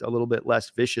standpoint, just a little bit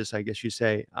less vicious, I guess you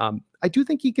say. I do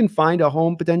think he can find a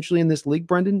home potentially in this league,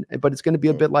 Brendan, but it's going to be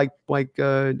a bit like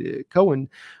Cohen,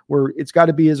 where it's got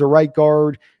to be as a right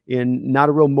guard in not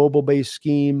a real mobile based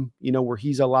scheme, where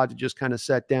he's allowed to just kind of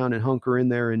set down and hunker in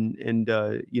there and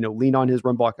lean on his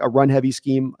run block, a run heavy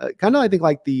scheme. Kind of, I think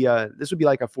like this would be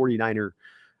like a 49er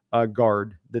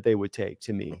guard that they would take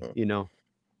to me,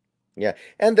 Yeah,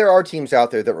 and there are teams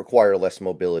out there that require less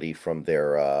mobility from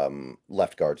their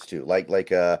left guards too. Like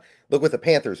look what the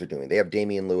Panthers are doing. They have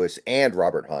Damian Lewis and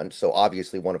Robert Hunt, so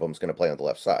obviously one of them is going to play on the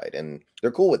left side, and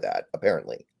they're cool with that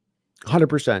apparently.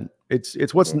 100%.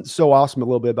 It's what's so awesome a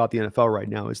little bit about the NFL right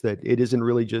now is that it isn't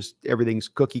really just everything's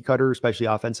cookie cutter, especially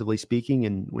offensively speaking.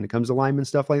 And when it comes to linemen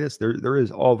stuff like this, there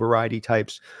is all variety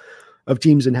types of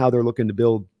teams and how they're looking to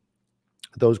build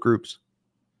those groups.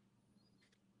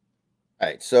 All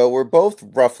right, so we're both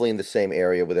roughly in the same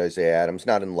area with Isaiah Adams.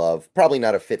 Not in love, probably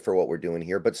not a fit for what we're doing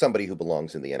here, but somebody who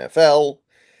belongs in the NFL.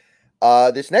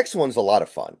 This next one's a lot of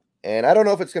fun, and I don't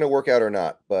know if it's going to work out or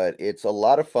not, but it's a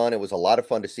lot of fun. It was a lot of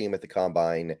fun to see him at the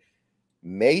combine.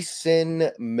 Mason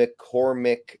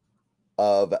McCormick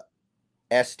of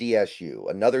SDSU,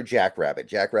 another Jackrabbit.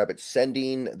 Jackrabbit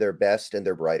sending their best and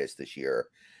their brightest this year.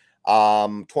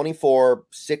 24,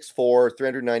 6'4",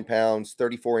 309 pounds,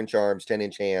 34-inch arms,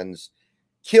 10-inch hands.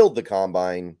 Killed the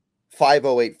combine,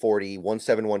 5'08", 40,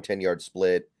 171, 10-yard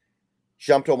split,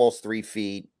 jumped almost 3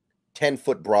 feet,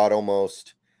 10-foot broad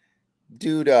almost.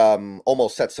 Dude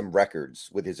almost set some records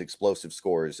with his explosive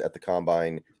scores at the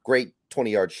combine. Great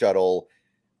 20-yard shuttle.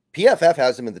 PFF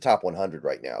has him in the top 100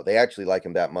 right now. They actually like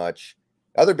him that much.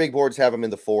 Other big boards have him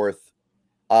in the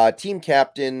 4th. Team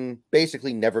captain,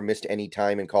 basically never missed any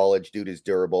time in college. Dude is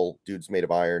durable. Dude's made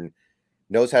of iron.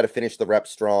 Knows how to finish the rep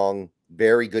strong.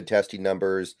 Very good testing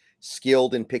numbers.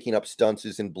 Skilled in picking up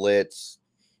stunts and blitz.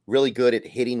 Really good at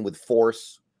hitting with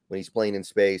force when he's playing in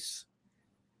space.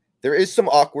 There is some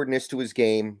awkwardness to his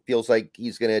game. Feels like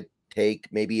he's going to take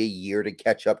maybe a year to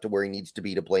catch up to where he needs to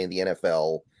be to play in the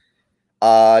NFL.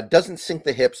 Doesn't sink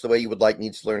the hips the way you would like.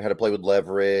 Needs to learn how to play with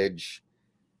leverage.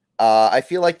 I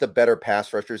feel like the better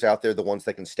pass rushers out there, the ones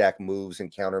that can stack moves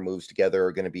and counter moves together,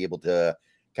 are going to be able to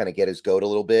kind of get his goat a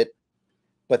little bit.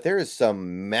 But there is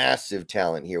some massive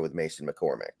talent here with Mason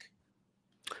McCormick.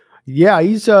 Yeah,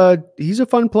 he's a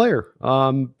fun player.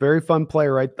 Very fun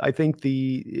player. I think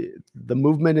the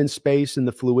movement in space and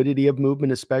the fluidity of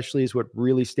movement, especially, is what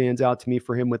really stands out to me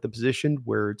for him with the position,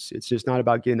 where it's just not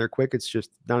about getting there quick. It's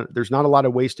just there's not a lot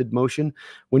of wasted motion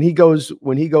when he goes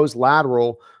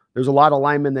lateral. There's a lot of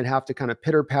linemen that have to kind of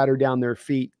pitter patter down their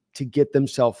feet to get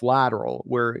themselves lateral,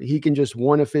 where he can just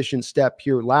one efficient step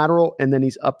here lateral, and then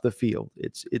he's up the field.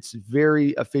 It's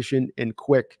very efficient and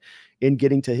quick in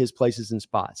getting to his places and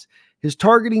spots. His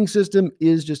targeting system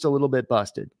is just a little bit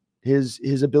busted.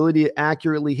 His ability to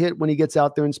accurately hit when he gets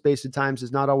out there in space at times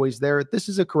is not always there. This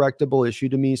is a correctable issue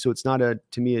to me, so it's not a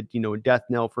death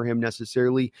knell for him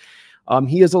necessarily.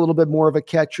 He is a little bit more of a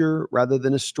catcher rather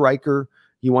than a striker.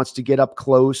 He wants to get up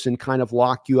close and kind of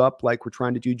lock you up like we're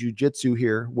trying to do jujitsu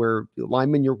here, where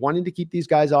linemen, you're wanting to keep these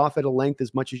guys off at a length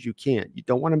as much as you can. You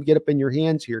don't want them to get up in your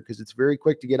hands here because it's very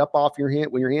quick to get up off your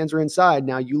hand. When your hands are inside,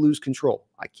 now you lose control.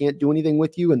 I can't do anything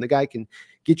with you, and the guy can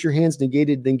get your hands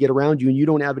negated, then get around you, and you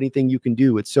don't have anything you can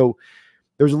do. It's so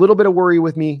there's a little bit of worry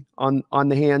with me on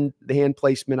the hand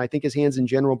placement. I think his hands in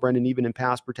general, Brendan, even in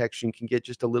pass protection, can get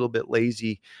just a little bit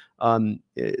lazy.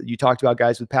 You talked about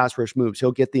guys with pass rush moves.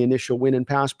 He'll get the initial win in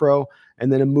pass pro,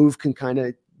 and then a move can kind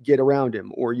of get around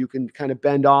him, or you can kind of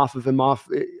bend off of him off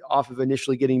of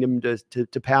initially getting him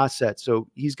to pass set. So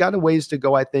he's got a ways to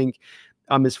go, I think,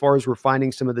 as far as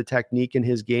refining some of the technique in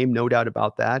his game, no doubt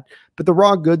about that. But the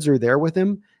raw goods are there with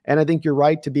him, and I think you're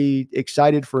right to be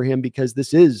excited for him because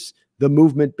this is the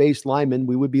movement-based lineman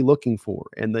we would be looking for.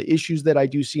 And the issues that I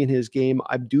do see in his game,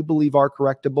 I do believe are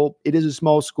correctable. It is a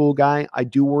small school guy. I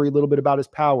do worry a little bit about his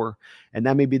power. And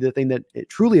that may be the thing that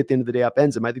truly at the end of the day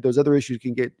upends him. I think those other issues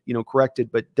can get,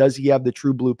 corrected, but does he have the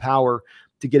true blue power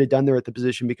to get it done there at the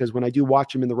position? Because when I do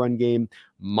watch him in the run game,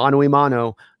 mano a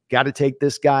mano, got to take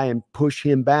this guy and push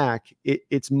him back.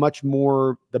 It's much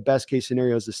more the best case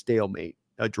scenario is a stalemate,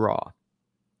 a draw.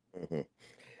 Mm-hmm.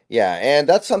 Yeah, and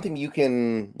that's something you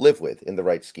can live with in the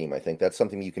right scheme. I think that's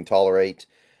something you can tolerate.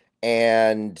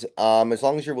 And as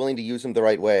long as you're willing to use him the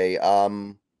right way,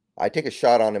 I'd take a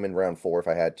shot on him in round 4 if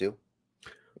I had to.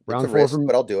 It's Round a 4 risk, from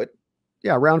but I'll do it.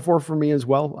 Yeah, round 4 for me as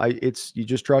well. You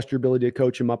just trust your ability to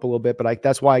coach him up a little bit, but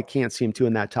that's why I can't see him too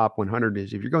in that top 100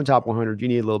 is if you're going top 100, you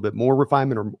need a little bit more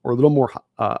refinement or a little more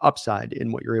upside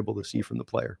in what you're able to see from the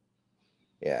player.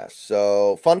 Yeah,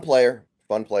 so fun player,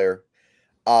 fun player.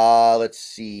 Let's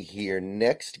see here.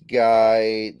 Next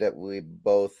guy that we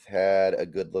both had a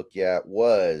good look at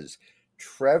was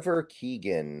Trevor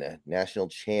Keegan, national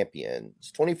champion.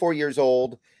 He's 24 years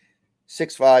old,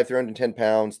 6'5", 310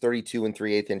 pounds, 32 and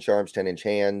 3/8 inch arms, 10-inch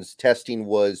hands. Testing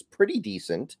was pretty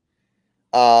decent.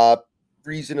 Uh,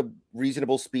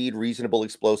 reasonable speed, reasonable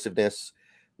explosiveness.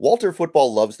 Walter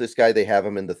Football loves this guy. They have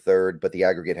him in the 3rd, but the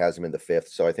aggregate has him in the 5th.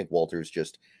 So I think Walter's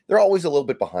they're always a little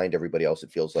bit behind everybody else.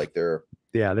 It feels like they're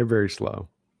very slow.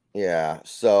 Yeah.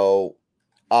 So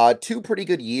 2 pretty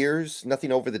good years,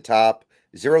 nothing over the top.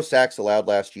 0 sacks allowed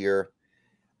last year.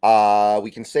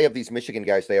 We can say of these Michigan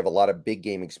guys, they have a lot of big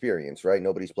game experience, right?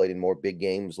 Nobody's played in more big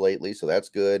games lately, so that's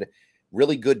good.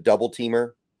 Really good double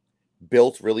teamer.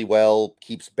 Built really well,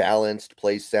 keeps balanced,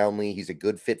 plays soundly. He's a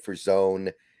good fit for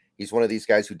zone. He's one of these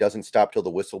guys who doesn't stop till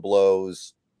the whistle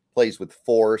blows, plays with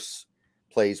force,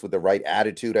 plays with the right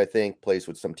attitude, I think, plays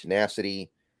with some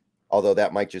tenacity. Although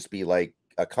that might just be like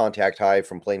a contact high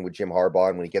from playing with Jim Harbaugh.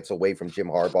 And when he gets away from Jim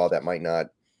Harbaugh, that might not,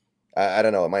 I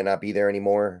don't know, it might not be there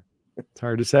anymore. It's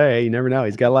hard to say. You never know.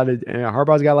 He's got a lot of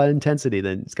Harbaugh's got a lot of intensity.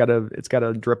 Then it's got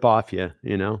to drip off you.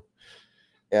 You know.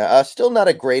 Yeah, still not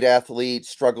a great athlete.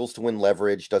 Struggles to win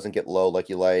leverage. Doesn't get low like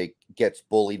you like. Gets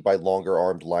bullied by longer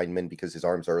armed linemen because his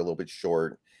arms are a little bit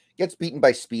short. Gets beaten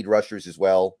by speed rushers as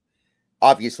well.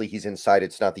 Obviously, he's inside.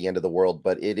 It's not the end of the world,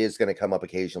 but it is going to come up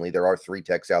occasionally. There are 3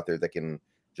 techs out there that can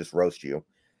just roast you.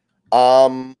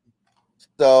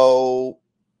 So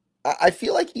I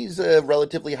feel like he's a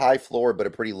relatively high floor, but a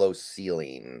pretty low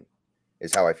ceiling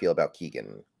is how I feel about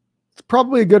Keegan. It's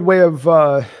probably a good way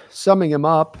of summing him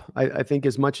up, I think,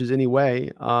 as much as any way.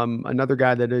 Another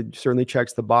guy that certainly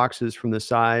checks the boxes from the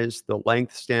size, the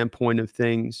length standpoint of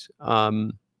things.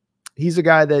 He's a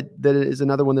guy that is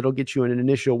another one that'll get you an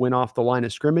initial win off the line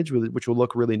of scrimmage, which will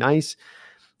look really nice.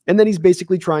 And then he's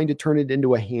basically trying to turn it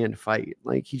into a hand fight.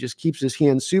 Like he just keeps his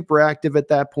hands super active at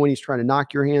that point. He's trying to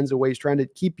knock your hands away. He's trying to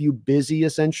keep you busy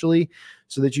essentially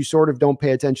so that you sort of don't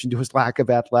pay attention to his lack of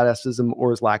athleticism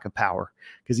or his lack of power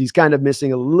because he's kind of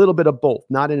missing a little bit of both,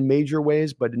 not in major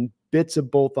ways, but in bits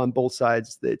of both on both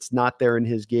sides. It's not there in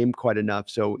his game quite enough.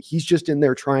 So he's just in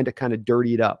there trying to kind of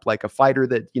dirty it up like a fighter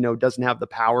that, doesn't have the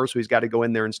power. So he's got to go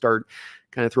in there and start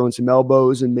kind of throwing some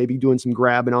elbows and maybe doing some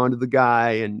grabbing onto the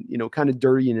guy and, kind of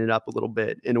dirtying it up a little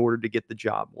bit in order to get the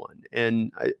job won.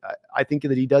 And I think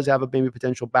that he does have a maybe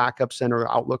potential backup center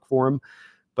outlook for him,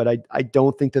 but I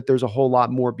don't think that there's a whole lot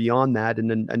more beyond that. And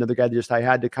then another guy that I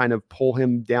had to kind of pull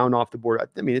him down off the board.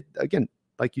 I mean, again,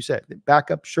 like you said,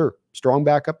 backup, sure. Strong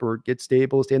backup or get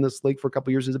stable, stay in this league for a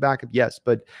couple years as a backup. Yes.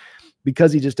 But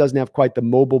because he just doesn't have quite the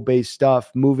mobile-based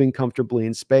stuff, moving comfortably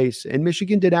in space. And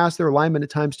Michigan did ask their linemen at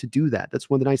times to do that. That's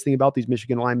one of the nice things about these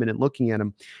Michigan linemen and looking at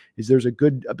them is there's a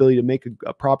good ability to make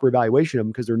a proper evaluation of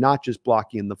them because they're not just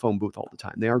blocking in the phone booth all the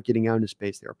time. They aren't getting out into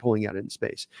space. They are pulling out into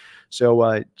space.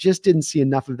 So just didn't see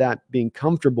enough of that being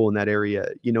comfortable in that area,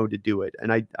 to do it.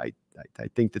 And I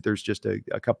think that there's just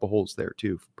a couple holes there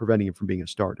too, preventing him from being a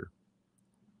starter.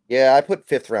 Yeah, I put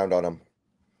 5th round on him.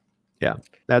 Yeah,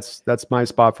 that's my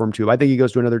spot for him too. I think he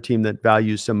goes to another team that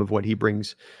values some of what he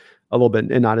brings a little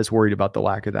bit and not as worried about the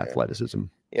lack of athleticism.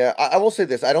 Yeah, I will say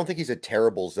this. I don't think he's a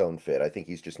terrible zone fit. I think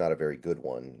he's just not a very good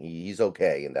one. He's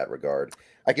okay in that regard.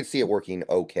 I can see it working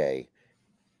okay.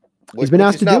 He's been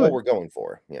asked to do it. What we're going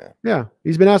for. Yeah. Yeah,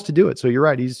 he's been asked to do it. So you're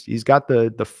right. He's got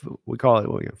the we call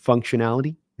it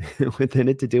functionality within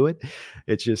it to do it.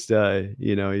 It's just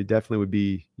he definitely would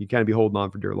be you kind of be holding on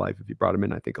for dear life if you brought him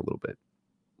in, I think, a little bit.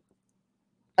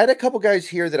 I had a couple guys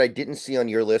here that I didn't see on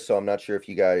your list, so I'm not sure if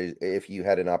you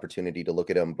had an opportunity to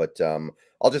look at them, but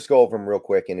I'll just go over them real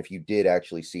quick, and if you did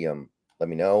actually see them, let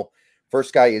me know.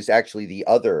 First guy is actually the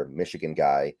other Michigan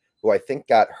guy who I think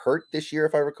got hurt this year,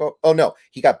 if I recall. Oh, no,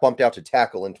 he got bumped out to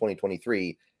tackle in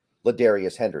 2023,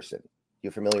 Ladarius Henderson.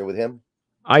 You familiar with him?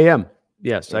 I am.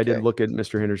 Yes, okay. I did look at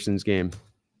Mr. Henderson's game.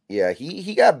 Yeah,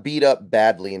 he got beat up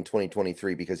badly in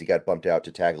 2023 because he got bumped out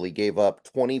to tackle. He gave up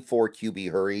 24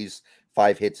 QB hurries,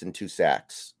 5 hits, and 2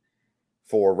 sacks.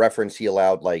 For reference, he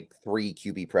allowed like 3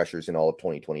 QB pressures in all of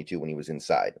 2022 when he was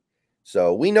inside.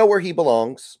 So we know where he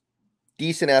belongs.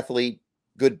 Decent athlete,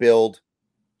 good build,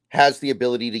 has the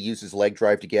ability to use his leg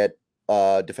drive to get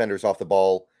defenders off the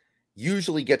ball,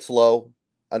 usually gets low,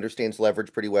 understands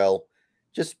leverage pretty well,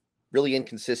 just really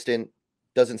inconsistent,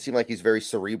 doesn't seem like he's very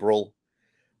cerebral.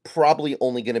 Probably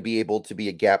only going to be able to be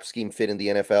a gap scheme fit in the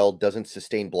NFL, doesn't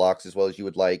sustain blocks as well as you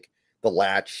would like. The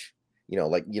latch,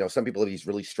 some people have these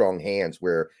really strong hands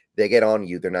where they get on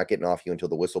you, they're not getting off you until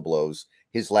the whistle blows.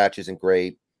 His latch isn't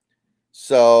great.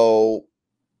 So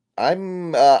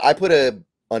I put a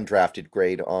undrafted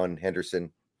grade on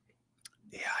Henderson.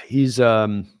 Yeah, he's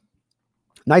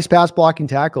nice pass blocking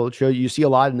tackle. It shows you see a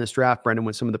lot in this draft, Brendan,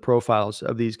 with some of the profiles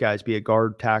of these guys, be a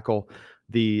guard, tackle,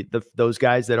 those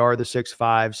guys that are the 6'5",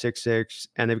 6'6",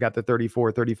 and they've got the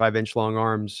 34, 35-inch long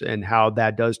arms, and how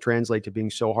that does translate to being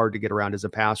so hard to get around as a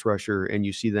pass rusher. And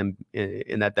you see them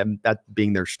in that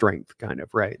being their strength, kind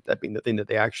of, right? That being the thing that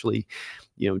they actually,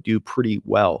 do pretty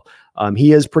well.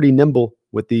 He is pretty nimble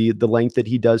with the length that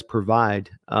he does provide.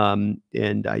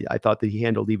 And I thought that he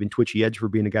handled even twitchy edge for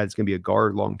being a guy that's going to be a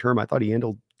guard long term. I thought he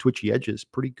handled twitchy edges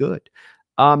pretty good.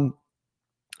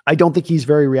 I don't think he's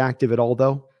very reactive at all,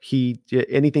 though.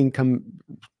 Anything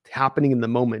happening in the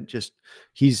moment, just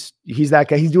he's that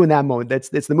guy. He's doing that moment. It's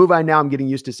the move I'm getting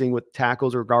used to seeing with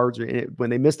tackles or guards.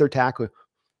 When they miss their tackle,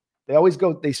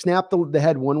 they snap the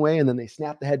head one way and then they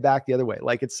snap the head back the other way.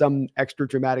 Like it's some extra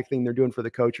dramatic thing they're doing for the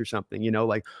coach or something,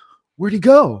 like, where'd he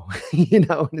go?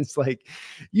 And it's like,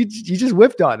 you just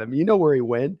whiffed on him, where he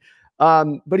went.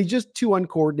 But he's just too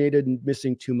uncoordinated and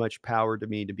missing too much power to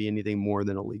me to be anything more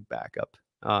than a league backup.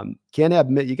 Can't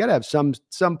admit, you got to have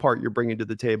some part you're bringing to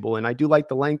the table. And I do like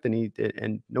the length,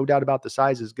 and no doubt about the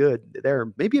size is good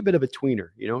there. Maybe a bit of a tweener,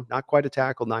 not quite a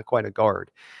tackle, not quite a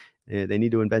guard. They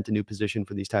need to invent a new position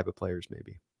for these type of players,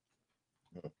 maybe.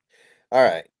 All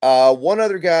right. One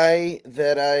other guy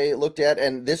that I looked at,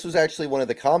 and this was actually one of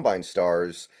the combine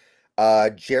stars,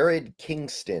 Jared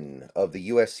Kingston of the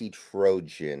USC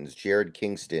Trojans. Jared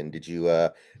Kingston, did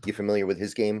you familiar with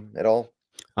his game at all?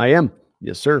 I am.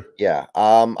 Yes, sir. Yeah.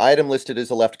 I had him listed as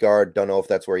a left guard. Don't know if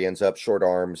that's where he ends up. Short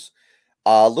arms.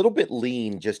 A little bit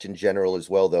lean just in general as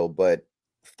well, though, but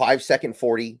 5'2",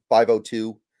 40,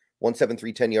 5'02",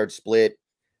 173, 10-yard split,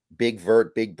 big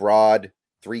vert, big broad,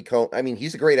 3-cone. I mean,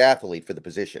 he's a great athlete for the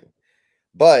position,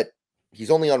 but he's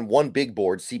only on one big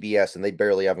board, CBS, and they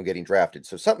barely have him getting drafted.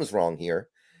 So something's wrong here.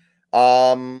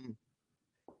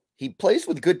 He plays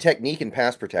with good technique and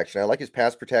pass protection. I like his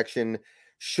pass protection.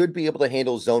 Should be able to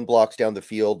handle zone blocks down the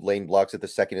field, lane blocks at the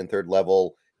second and third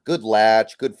level. Good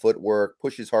latch, good footwork,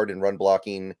 pushes hard in run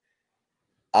blocking.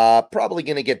 Probably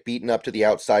going to get beaten up to the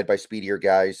outside by speedier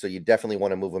guys, so you definitely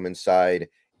want to move him inside,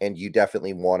 and you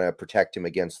definitely want to protect him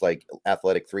against like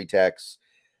athletic 3-techs.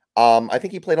 I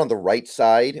think he played on the right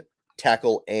side,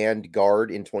 tackle and guard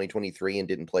in 2023, and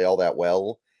didn't play all that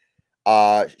well.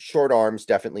 Short arms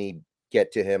definitely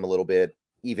get to him a little bit,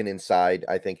 even inside.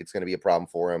 I think it's going to be a problem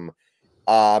for him.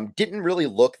 Didn't really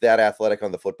look that athletic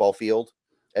on the football field,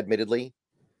 admittedly,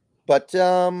 but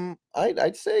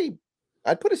I'd say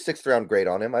I'd put a 6th round grade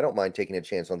on him. I don't mind taking a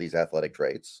chance on these athletic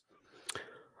traits.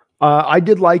 I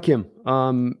did like him.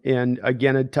 And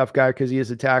again, a tough guy because he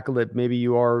is a tackle that maybe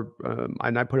you are,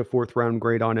 and I put a 4th round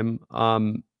grade on him.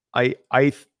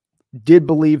 I did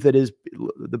believe that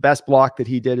the best block that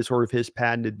he did is sort of his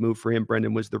patented move for him,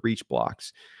 Brendan, was the reach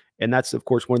blocks. And that's, of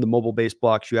course, one of the mobile-based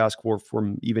blocks you ask for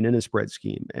from even in a spread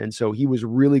scheme. And so he was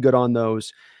really good on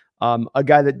those. A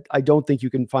guy that I don't think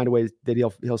you can find a way that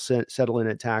he'll settle in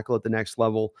at tackle at the next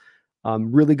level.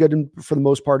 Really good for the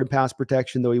most part in pass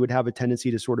protection, though he would have a tendency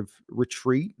to sort of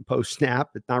retreat post-snap,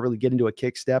 but not really get into a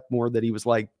kick step, more that he was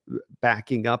like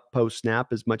backing up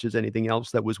post-snap as much as anything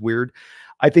else. That was weird.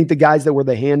 I think the guys that were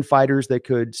the hand fighters that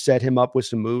could set him up with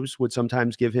some moves would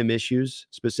sometimes give him issues,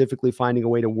 specifically finding a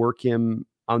way to work him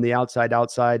on the outside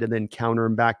and then counter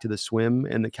him back to the swim.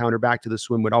 And the counter back to the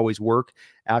swim would always work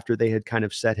after they had kind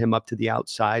of set him up to the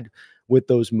outside with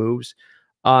those moves.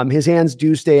 His hands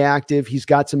do stay active. He's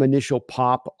got some initial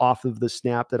pop off of the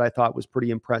snap that I thought was pretty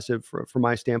impressive from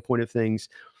my standpoint of things.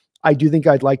 I do think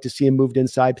I'd like to see him moved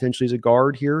inside potentially as a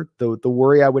guard here. The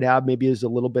worry I would have maybe is a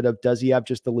little bit of, does he have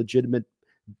just the legitimate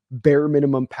bare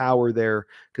minimum power there?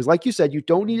 Because like you said, you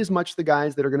don't need as much the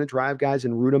guys that are going to drive guys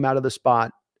and root them out of the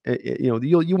spot.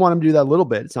 You want him to do that a little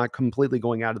bit. It's not completely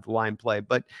going out of the line play,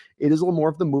 but it is a little more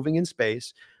of the moving in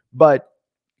space. But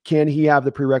can he have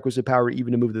the prerequisite power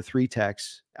even to move the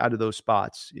 3-techs out of those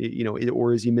spots?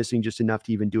 Or is he missing just enough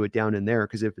to even do it down in there?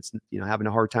 Because if it's having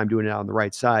a hard time doing it out on the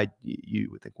right side,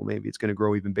 you would think, well, maybe it's going to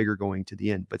grow even bigger going to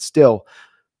the end. But still,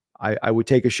 I would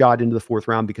take a shot into the 4th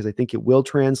round because I think it will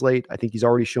translate. I think he's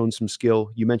already shown some skill.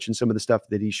 You mentioned some of the stuff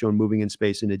that he's shown moving in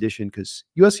space in addition, because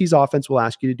USC's offense will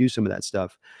ask you to do some of that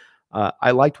stuff. I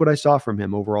liked what I saw from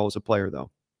him overall as a player, though.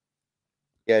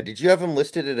 Yeah, did you have him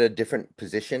listed at a different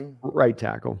position? Right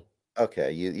tackle.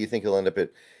 Okay, you think he'll end up at...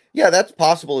 Yeah, that's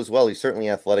possible as well. He's certainly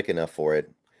athletic enough for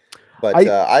it. But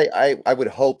I would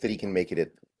hope that he can make it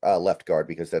at left guard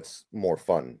because that's more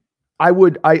fun.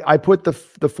 I put the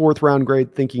fourth round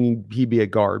grade thinking he'd be a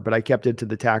guard, but I kept it to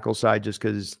the tackle side just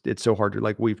because it's so hard to,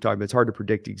 like we've talked about, it's hard to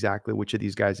predict exactly which of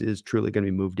these guys is truly going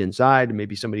to be moved inside. And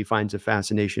maybe somebody finds a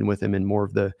fascination with him and more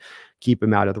of the keep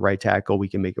him out of the right tackle. We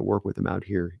can make it work with him out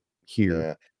here.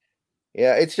 Yeah.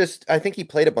 Yeah, it's just I think he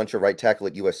played a bunch of right tackle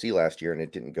at USC last year, and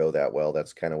it didn't go that well.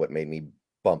 That's kind of what made me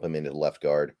bump him into the left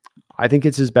guard. I think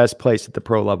it's his best place at the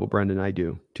pro level, Brendan. I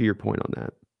do, to your point on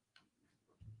that.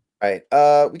 All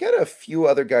right. We got a few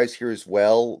other guys here as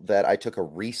well that I took a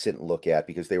recent look at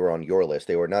because they were on your list.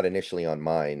 They were not initially on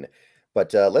mine.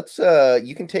 But let's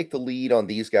you can take the lead on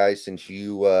these guys since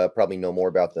you probably know more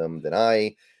about them than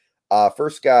I.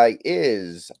 First guy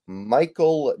is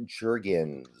Michael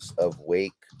Juergens of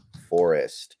Wake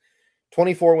Forest.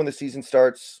 24 when the season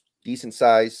starts, decent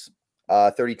size,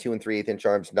 32 and 3/8 inch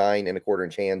arms, 9 and a quarter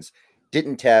inch hands.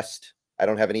 Didn't test. I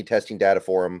don't have any testing data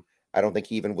for him. I don't think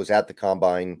he even was at the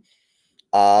combine.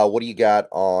 What do you got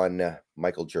on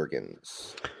Michael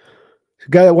Juergens?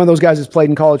 One of those guys has played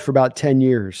in college for about 10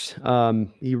 years.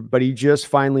 But he just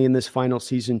finally in this final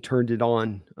season turned it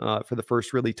on for the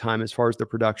first really time as far as the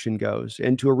production goes,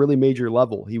 and to a really major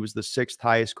level. He was the 6th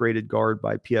highest graded guard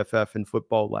by PFF in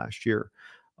football last year.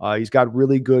 He's got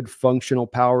really good functional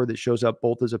power that shows up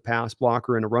both as a pass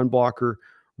blocker and a run blocker.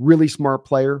 Really smart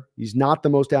player. He's not the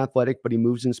most athletic, but he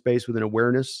moves in space with an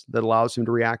awareness that allows him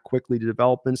to react quickly to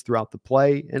developments throughout the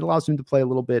play and allows him to play a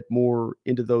little bit more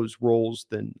into those roles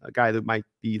than a guy that might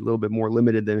be a little bit more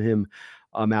limited than him,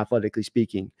 athletically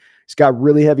speaking. He's got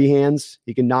really heavy hands.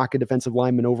 He can knock a defensive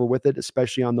lineman over with it,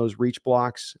 especially on those reach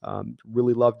blocks.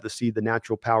 Really love to see the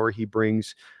natural power he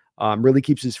brings. Really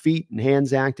keeps his feet and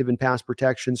hands active in pass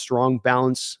protection, strong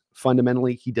balance.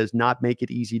 Fundamentally, he does not make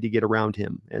it easy to get around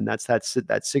him. And that's that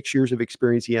 6 years of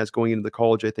experience he has going into the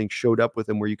college, I think, showed up with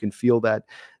him, where you can feel that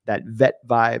vet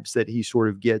vibes that he sort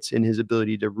of gets in his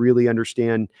ability to really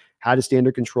understand how to stay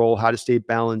under control, how to stay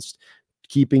balanced,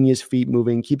 keeping his feet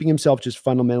moving, keeping himself just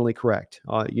fundamentally correct.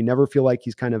 You never feel like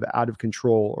he's kind of out of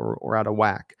control or out of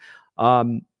whack.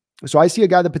 So I see a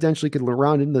guy that potentially could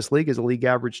round in this league as a league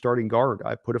average starting guard.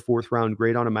 I put a 4th round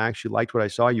grade on him. I actually liked what I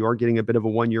saw. You are getting a bit of a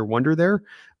 1-year wonder there,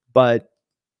 but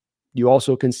you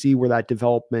also can see where that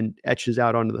development etches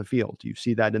out onto the field. You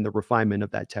see that in the refinement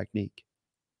of that technique.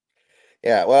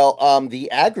 Yeah, well, the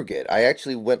aggregate, I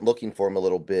actually went looking for him a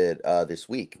little bit this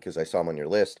week because I saw him on your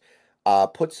list.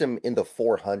 Puts him in the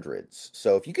 400s.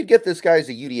 So if you could get this guy as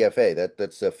a UDFA,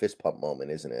 that's a fist pump moment,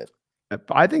 isn't it?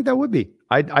 I think that would be.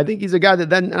 I think he's a guy that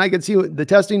then, and I can see the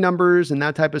testing numbers and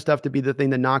that type of stuff to be the thing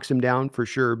that knocks him down for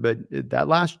sure. But that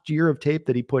last year of tape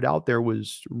that he put out there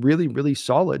was really, really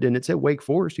solid. And it's at Wake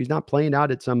Forest. He's not playing out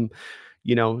at some,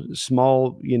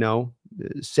 small,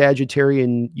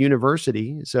 Sagittarian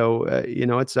university. So,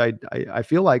 it's, I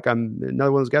feel like I'm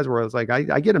another one of those guys where I was like,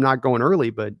 I get him not going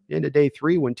early, but into day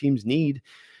 3, when teams need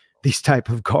these type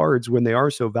of guards, when they are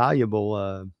so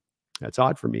valuable, that's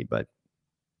odd for me, but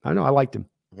I don't know. I liked him.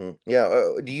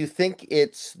 Yeah. Do you think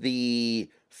it's the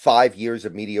 5 years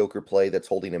of mediocre play that's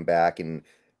holding him back, and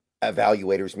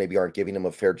evaluators maybe aren't giving him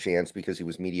a fair chance because he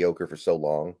was mediocre for so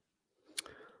long?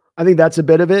 I think that's a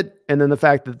bit of it, and then the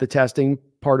fact that the testing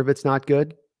part of it's not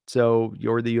good. So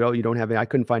you don't have. I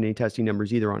couldn't find any testing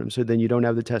numbers either on him. So then you don't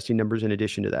have the testing numbers in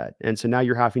addition to that, and so now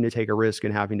you're having to take a risk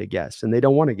and having to guess, and they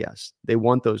don't want to guess. They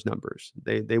want those numbers.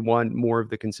 They want more of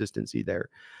the consistency there.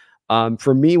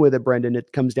 For me with it, Brendan,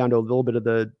 it comes down to a little bit of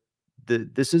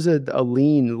this is a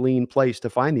lean place to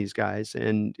find these guys.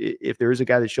 And if there is a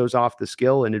guy that shows off the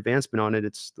skill and advancement on it,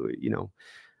 it's,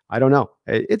 I don't know.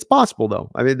 It's possible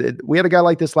though. I mean, we had a guy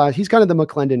like this he's kind of the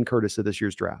McClendon Curtis of this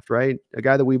year's draft, right? A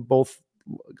guy that we both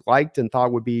liked and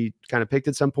thought would be kind of picked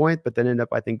at some point, but then ended up,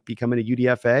 I think, becoming a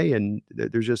UDFA. And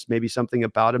there's just maybe something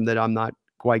about him that I'm not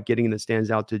quite getting that stands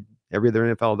out to every other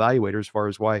NFL evaluator as far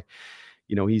as why,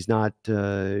 he's not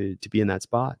to be in that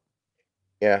spot.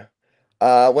 Yeah.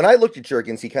 When I looked at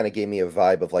Juergens, he kind of gave me a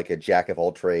vibe of like a jack of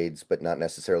all trades, but not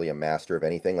necessarily a master of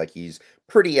anything. Like he's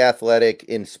pretty athletic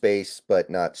in space, but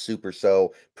not super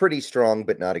so. Pretty strong,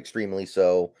 but not extremely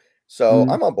so. So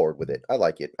I'm on board with it. I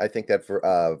like it. I think that for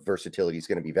versatility is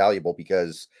going to be valuable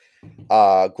because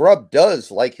Grubb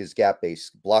does like his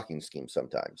gap-based blocking scheme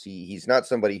sometimes. He's not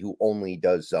somebody who only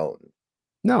does zone.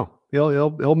 No,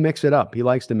 he'll mix it up. He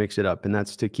likes to mix it up, and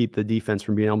that's to keep the defense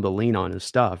from being able to lean on his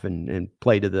stuff and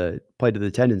play to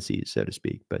the tendencies, so to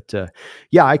speak. But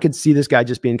yeah, I could see this guy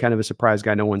just being kind of a surprise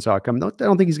guy no one saw coming. I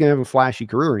don't think he's going to have a flashy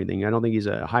career or anything. I don't think he's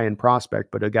a high end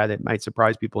prospect, but a guy that might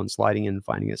surprise people in sliding in and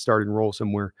finding a starting role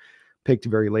somewhere, picked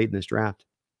very late in this draft,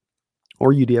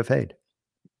 or UDFA'd.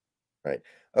 Right.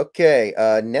 Okay,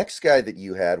 next guy that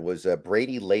you had was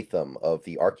Brady Latham of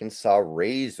the Arkansas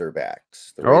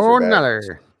Razorbacks. The Oh, Razorbacks.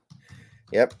 another.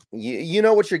 Yep, you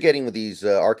know what you're getting with these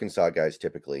Arkansas guys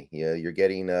typically. You're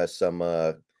getting some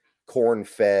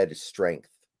corn-fed strength.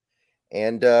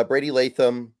 And Brady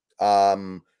Latham,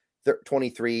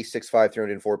 23, 6'5",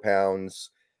 304 pounds.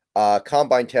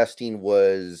 Combine testing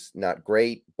was not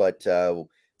great, but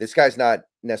this guy's not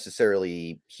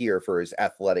necessarily here for his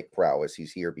athletic prowess.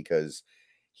 He's here because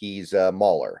he's a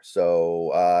mauler.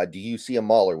 So do you see a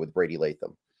mauler with Brady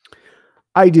Latham?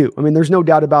 I do. I mean, there's no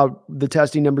doubt about the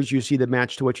testing numbers you see that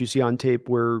match to what you see on tape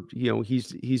where,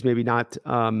 he's maybe not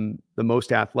the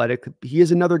most athletic. He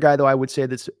is another guy, though, I would say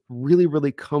that's really,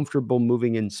 really comfortable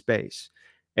moving in space.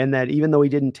 And that even though he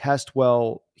didn't test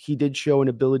well, he did show an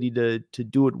ability to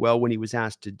do it well when he was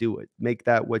asked to do it. Make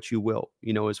that what you will,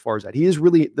 as far as that. He is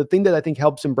really the thing that I think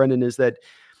helps him, Brendan, is that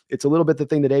it's a little bit the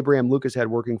thing that Abraham Lucas had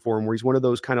working for him, where he's one of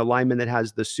those kind of linemen that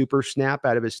has the super snap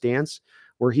out of his stance,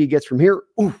 where he gets from here,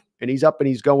 ooh, and he's up and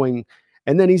he's going.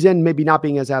 And then he's in maybe not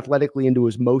being as athletically into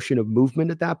his motion of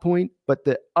movement at that point, but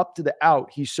the up to the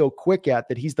out, he's so quick at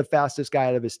that he's the fastest guy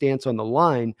out of his stance on the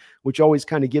line, which always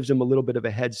kind of gives him a little bit of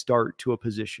a head start to a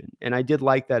position. And I did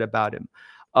like that about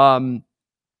him.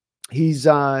 He's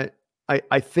I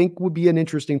think would be an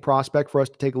interesting prospect for us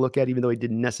to take a look at, even though he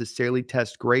didn't necessarily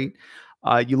test great.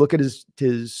 You look at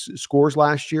his scores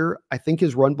last year. I think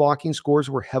his run blocking scores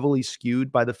were heavily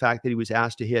skewed by the fact that he was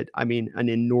asked to hit, an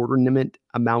inordinate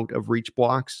amount of reach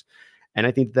blocks. And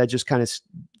I think that just kind of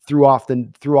threw off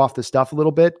the stuff a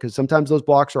little bit, because sometimes those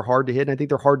blocks are hard to hit. And I think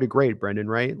they're hard to grade, Brendan,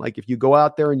 right? Like if you go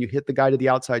out there and you hit the guy to the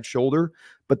outside shoulder,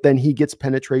 but then he gets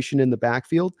penetration in the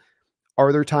backfield,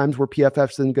 are there times where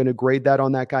PFF's then going to grade that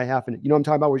on that guy half? And what I'm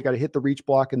talking about, where he's got to hit the reach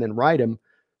block and then ride him.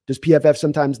 Does PFF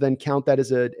sometimes then count that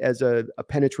as a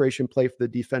penetration play for the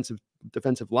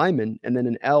defensive lineman, and then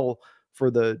an L for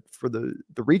the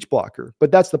reach blocker?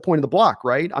 But that's the point of the block,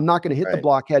 right? I'm not going to hit the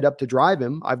block head up to drive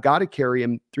him. I've got to carry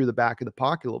him through the back of the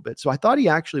pocket a little bit. So I thought he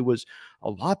actually was a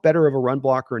lot better of a run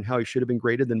blocker and how he should have been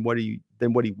graded than what he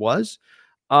was.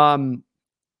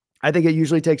 I think it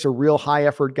usually takes a real high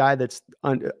effort guy that's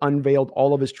unveiled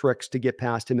all of his tricks to get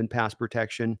past him in pass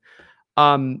protection.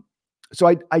 So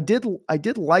I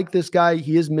did like this guy.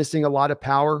 He is missing a lot of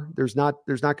power. There's not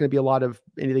going to be a lot of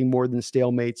anything more than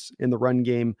stalemates in the run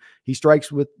game. He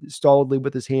strikes solidly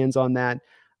with his hands on that.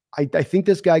 I think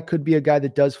this guy could be a guy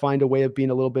that does find a way of being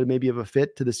a little bit maybe of a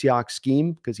fit to the Seahawks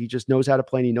scheme, because he just knows how to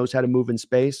play and he knows how to move in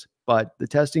space. But the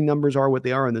testing numbers are what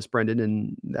they are on this, Brendan,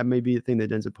 and that may be the thing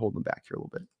that ends up holding him back here a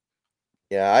little bit.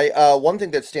 Yeah, one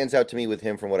thing that stands out to me with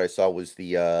him from what I saw was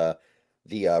the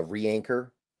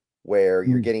re-anchor, where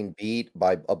you're getting beat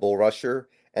by a bull rusher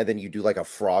and then you do like a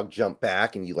frog jump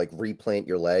back and you like replant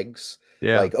your legs.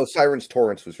 Yeah. Like Osiris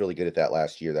Torrance was really good at that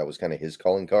last year. That was kind of his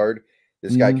calling card.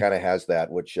 This guy kind of has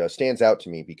that, which stands out to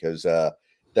me because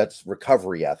that's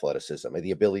recovery athleticism and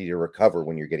the ability to recover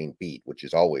when you're getting beat, which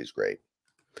is always great.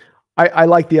 I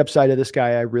like the upside of this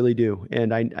guy. I really do.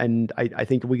 And I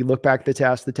think we look back at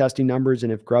the testing numbers,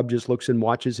 and if Grubb just looks and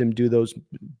watches him do those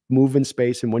move in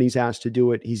space, and when he's asked to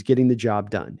do it, he's getting the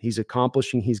job done. He's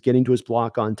getting to his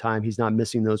block on time. He's not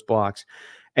missing those blocks.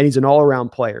 And he's an all-around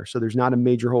player. So there's not a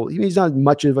major hole. He's not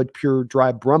much of a pure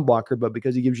drive run blocker, but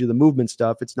because he gives you the movement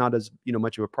stuff, it's not as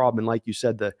much of a problem. And like you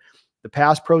said, the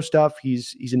pass pro stuff,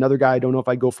 he's another guy. I don't know if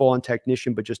I go full on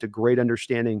technician, but just a great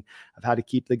understanding of how to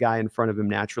keep the guy in front of him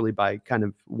naturally by kind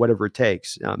of whatever it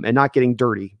takes, and not getting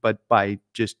dirty, but by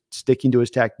just sticking to his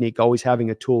technique, always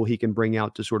having a tool he can bring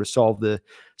out to sort of solve the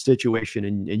situation.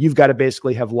 And you've got to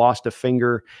basically have lost a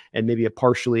finger and maybe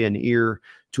partially an ear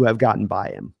to have gotten by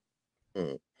him.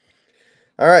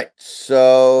 All right,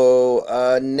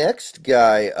 so next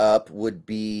guy up would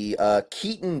be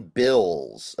Keaton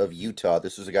Bills of Utah.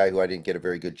 This was a guy who I didn't get a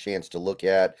very good chance to look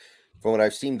at. From what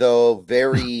I've seen, though,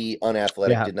 very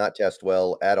unathletic, did not test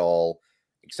well at all,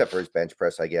 except for his bench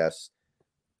press, I guess.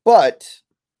 But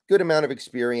good amount of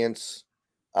experience.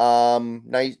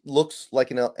 Nice, looks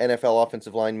like an NFL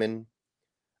offensive lineman.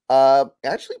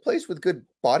 Actually plays with good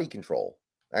body control.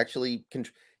 Actually,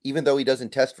 even though he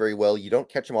doesn't test very well, you don't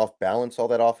catch him off balance all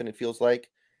that often, it feels like.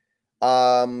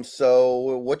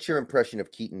 So what's your impression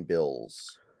of Keaton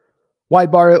Bills?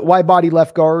 Wide body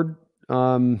left guard.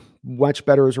 Much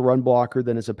better as a run blocker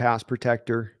than as a pass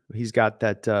protector. He's got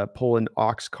that pull an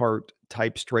ox cart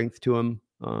type strength to him.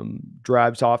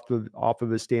 Drives off of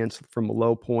his stance from a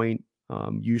low point.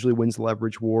 Usually wins the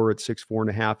leverage war at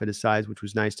 6'4.5" at his size, which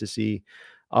was nice to see.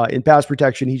 In pass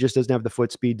protection, he just doesn't have the foot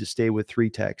speed to stay with three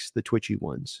techs, the twitchy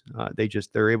ones.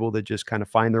 They're able to just kind of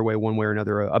find their way one way or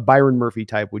another. A Byron Murphy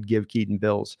type would give Keaton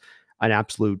Bills. an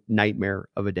absolute nightmare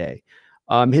of a day.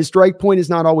 His strike point is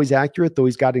not always accurate, though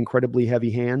he's got incredibly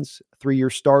heavy hands. 3-year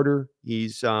starter.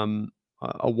 He's a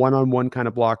one-on-one kind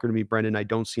of blocker to me, Brendan. I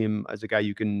don't see him as a guy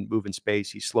you can move in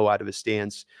space. He's slow out of his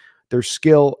stance. There's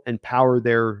skill and power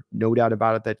there, no doubt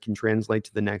about it, that can translate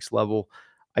to the next level.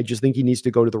 I just think he needs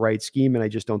to go to the right scheme, and I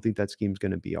just don't think that scheme is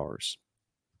going to be ours.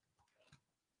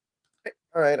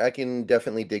 All right, I can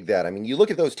definitely dig that. I mean, you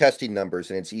look at those testing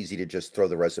numbers, and it's easy to just throw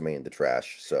the resume in the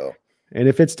trash. So, and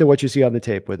if it's to what you see on the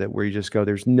tape with it, where you just go,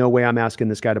 there's no way I'm asking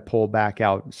this guy to pull back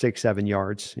out 6-7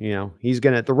 yards. You know,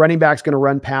 the running back's going to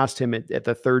run past him at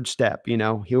the third step, you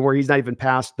know, where he's not even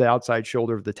past the outside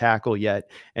shoulder of the tackle yet.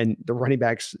 And the running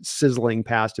back's sizzling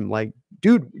past him like,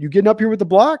 dude, you getting up here with the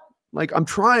block? Like, I'm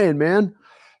trying, man.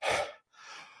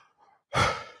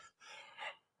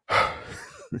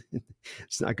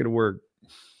 It's not going to work.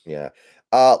 Yeah.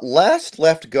 Last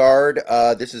left guard.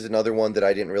 This is another one that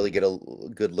I didn't really get a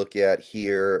good look at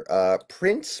here.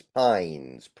 Prince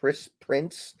Pines.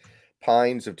 Prince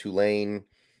Pines of Tulane.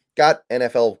 Got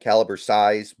NFL caliber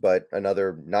size, but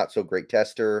another not so great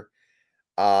tester.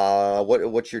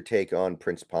 What's your take on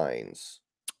Prince Pines?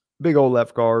 Big old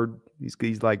left guard.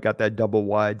 He's like got that double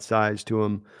wide size to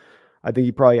him. I think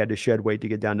he probably had to shed weight to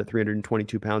get down to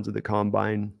 322 pounds at the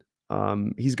combine.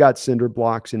 He's got cinder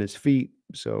blocks in his feet.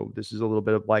 So this is a little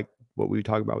bit of like what we were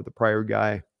talking about with the prior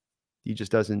guy. He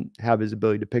just doesn't have his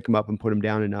ability to pick him up and put him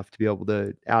down enough to be able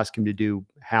to ask him to do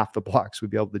half the blocks we'd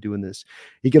be able to do in this.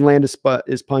 He can land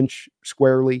his punch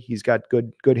squarely. He's got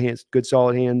good hands, good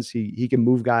solid hands. He can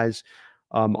move guys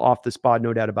off the spot,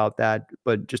 no doubt about that.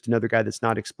 But just another guy that's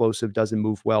not explosive, doesn't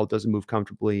move well, doesn't move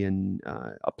comfortably, and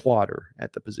a plotter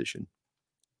at the position.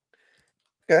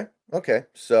 Okay.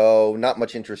 So not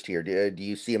much interest here. Do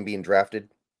you see him being drafted?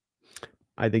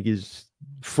 I think he's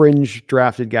fringe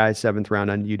drafted guy, 7th round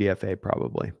on UDFA,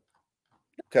 probably.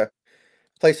 Okay.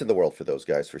 Place in the world for those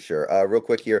guys for sure. Real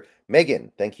quick here.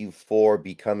 Megan, thank you for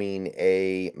becoming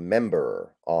a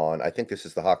member on, I think this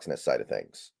is the Hawks Nest side of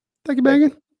things. Thank you,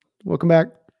 Megan. Welcome back.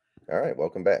 All right.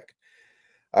 Welcome back.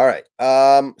 All right.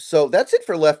 So that's it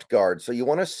for left guard. So you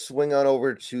want to swing on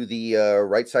over to the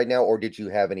right side now, or did you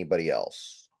have anybody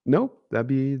else? No, that'd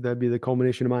be the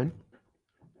culmination of mine.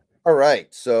 All right.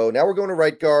 So now we're going to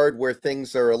right guard where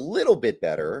things are a little bit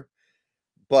better.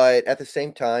 But at the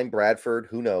same time, Bradford,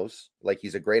 who knows? Like,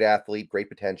 he's a great athlete, great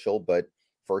potential, but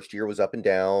first year was up and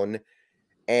down.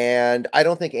 And I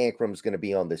don't think Ankram's going to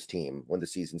be on this team when the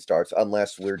season starts,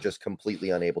 unless we're just completely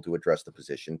unable to address the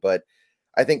position. But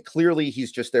I think clearly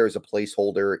he's just there as a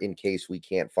placeholder in case we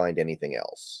can't find anything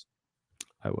else.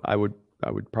 I would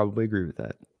probably agree with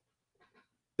that.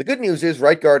 The good news is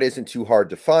right guard isn't too hard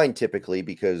to find typically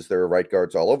because there are right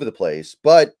guards all over the place.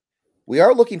 But we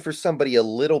are looking for somebody a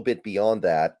little bit beyond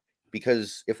that,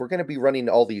 because if we're going to be running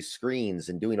all these screens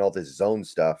and doing all this zone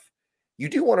stuff, you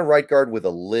do want a right guard with a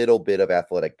little bit of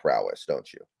athletic prowess,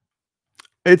 don't you?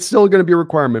 It's still going to be a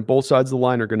requirement. Both sides of the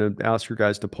line are going to ask your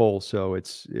guys to pull. So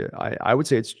I would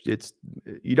say it's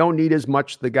you don't need as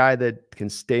much the guy that can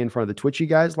stay in front of the twitchy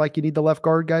guys like you need the left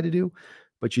guard guy to do,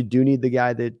 but you do need the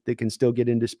guy that can still get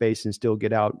into space and still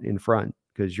get out in front,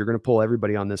 because you're going to pull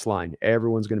everybody on this line.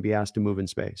 Everyone's going to be asked to move in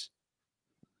space.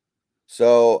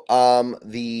 So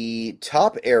the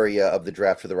top area of the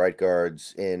draft for the right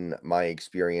guards, in my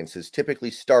experience, has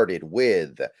typically started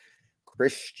with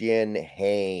Christian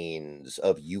Haynes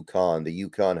of UConn, the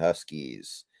UConn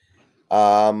Huskies.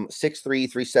 6'3",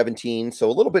 317, so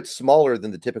a little bit smaller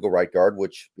than the typical right guard,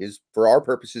 which is, for our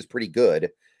purposes, pretty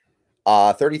good.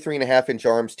 33.5-inch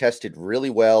arms, tested really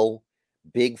well.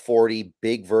 Big 40,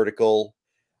 big vertical.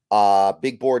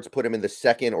 Big boards put him in the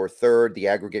second or third. The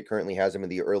aggregate currently has him in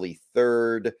the early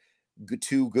third.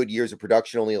 2 good years of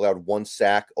production, only allowed 1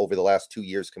 sack over the last 2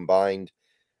 years combined.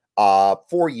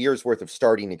 4 years worth of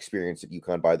starting experience at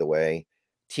UConn, by the way.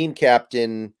 Team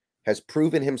captain, has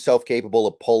proven himself capable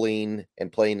of pulling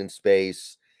and playing in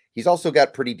space. He's also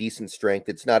got pretty decent strength.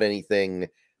 It's not anything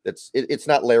it's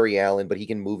not Larry Allen, but he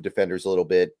can move defenders a little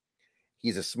bit.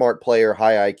 He's a smart player,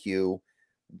 high IQ,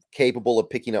 capable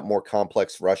of picking up more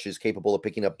complex rushes, capable of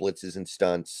picking up blitzes and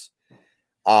stunts.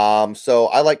 So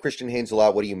I like Christian Haynes a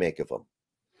lot. What do you make of him?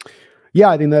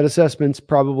 Yeah, I think that assessment's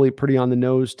probably pretty on the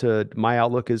nose to my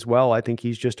outlook as well. I think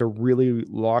he's just a really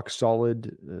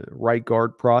solid right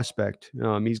guard prospect.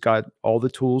 He's got all the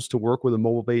tools to work with a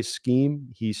mobile-based scheme.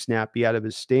 He's snappy out of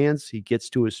his stance. He gets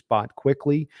to his spot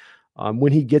quickly.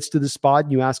 When he gets to the spot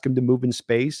and you ask him to move in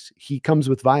space, he comes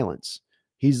with violence.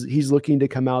 He's looking to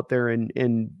come out there and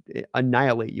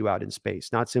annihilate you out in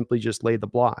space, not simply just lay the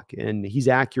block. And he's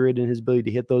accurate in his ability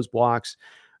to hit those blocks.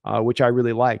 which I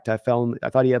really liked. I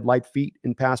thought he had light feet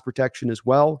in pass protection as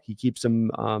well. He keeps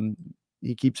him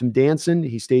dancing.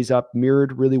 He stays up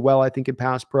mirrored really well, I think, in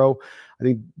pass pro. I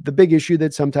think the big issue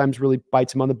that sometimes really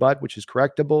bites him on the butt, which is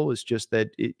correctable, is just that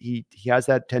he has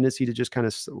that tendency to just kind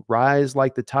of rise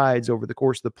like the tides over the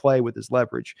course of the play with his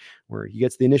leverage, where he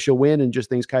gets the initial win and just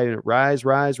things kind of rise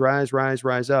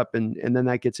up. And then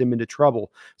that gets him into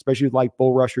trouble, especially with like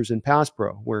bull rushers in pass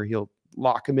pro, where he'll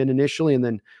lock him in initially and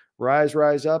then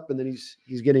rise up, and then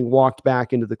he's getting walked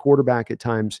back into the quarterback at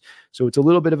times. So it's a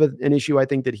little bit of an issue, I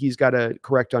think, that he's got to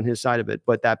correct on his side of it.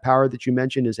 But that power that you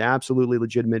mentioned is absolutely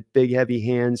legitimate. Big, heavy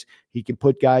hands. He can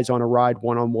put guys on a ride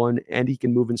one-on-one, and he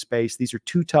can move in space. These are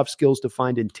two tough skills to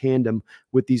find in tandem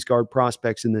with these guard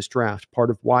prospects in this draft. Part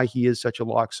of why he is such a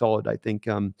lock solid, I think,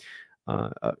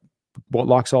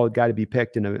 lock solid guy to be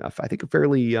picked, and I think a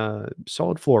fairly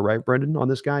solid floor, right, Brendan, on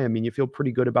this guy? I mean, you feel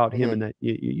pretty good about him, and that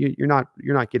you're not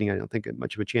getting, I don't think,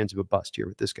 much of a chance of a bust here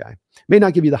with this guy. May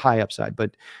not give you the high upside,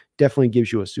 but definitely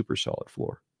gives you a super solid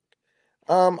floor.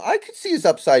 I could see his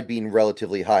upside being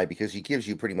relatively high because he gives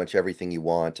you pretty much everything you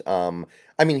want.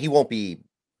 I mean, he won't be,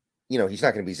 he's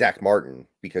not going to be Zach Martin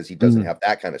because he doesn't have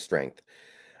that kind of strength.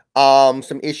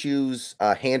 Some issues,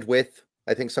 hand width.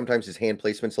 I think sometimes his hand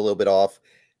placement's a little bit off.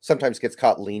 Sometimes gets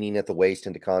caught leaning at the waist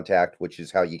into contact, which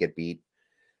is how you get beat.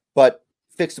 But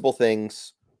fixable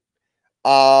things.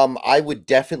 I would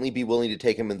definitely be willing to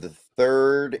take him in the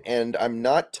third, and I'm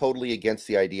not totally against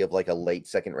the idea of like a late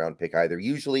second round pick either.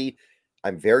 Usually,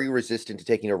 I'm very resistant to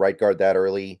taking a right guard that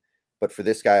early, but for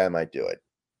this guy, I might do it.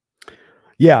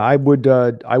 Yeah, I would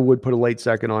put a late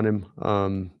second on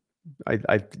him.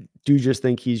 I do just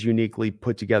think he's uniquely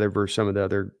put together versus some of the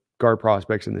other guard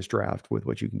prospects in this draft with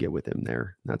what you can get with him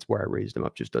there. That's where I raised him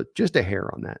up just a hair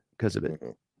on that because of it.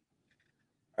 All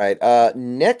right.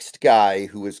 Next guy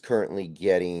who is currently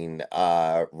getting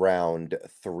round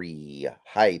 3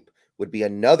 hype would be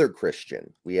another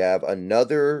Christian. We have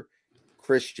another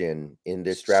Christian in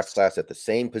this draft class at the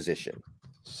same position.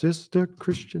 Sister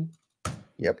Christian.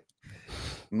 Yep.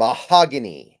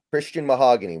 Mahogany. Christian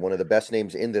Mahogany, one of the best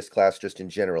names in this class just in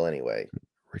general anyway.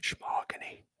 Rich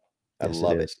Mahogany. I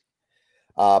love it.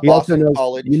 He Boston knows,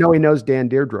 College. he knows Dan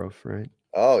Deirdre, right?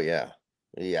 Oh, yeah.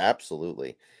 Yeah,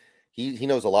 absolutely. He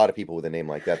knows a lot of people with a name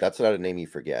like that. That's not a name you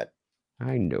forget.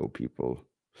 I know people.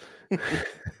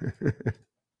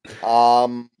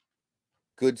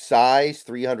 Good size,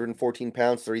 314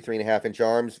 pounds, 33.5-inch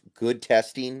arms. Good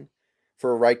testing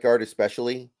for a right guard,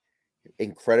 especially.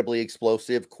 Incredibly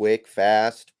explosive, quick,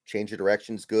 fast. Change of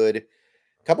direction's good.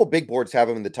 A couple big boards have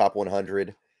him in the top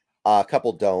 100. A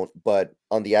couple don't, but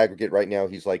on the aggregate right now,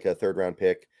 he's like a third-round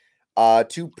pick.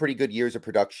 2 pretty good years of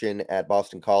production at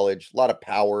Boston College. A lot of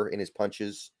power in his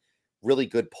punches. Really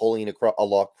good pulling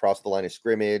across the line of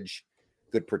scrimmage.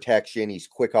 Good protection. He's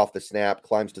quick off the snap,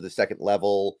 climbs to the second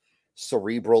level.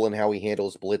 Cerebral in how he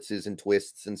handles blitzes and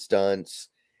twists and stunts.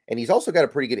 And he's also got a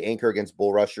pretty good anchor against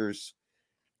bull rushers.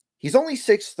 He's only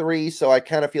 6'3", so I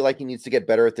kind of feel like he needs to get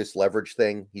better at this leverage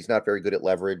thing. He's not very good at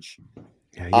leverage.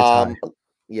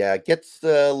 Yeah, gets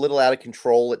a little out of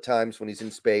control at times when he's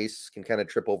in space, can kind of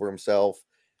trip over himself.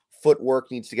 Footwork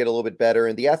needs to get a little bit better,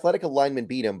 and the athletic lineman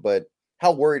beat him, but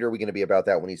how worried are we going to be about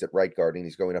that when he's at right guard and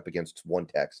he's going up against one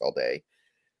techs all day?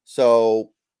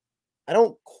 So I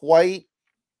don't quite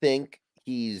think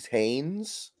he's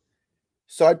Haynes.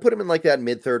 So I'd put him in like that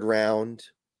mid-third round,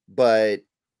 but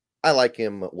I like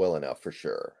him well enough for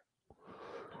sure.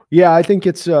 Yeah, I think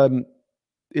it's the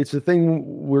thing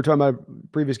we were talking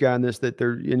about previous guy on this, that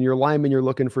they're in your lineman, you're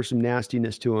looking for some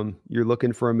nastiness to him. You're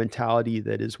looking for a mentality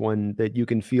that is one that you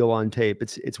can feel on tape.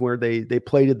 It's where they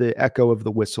play to the echo of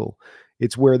the whistle.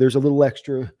 It's where there's a little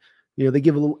extra, they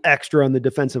give a little extra on the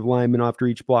defensive lineman after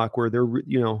each block, where they're,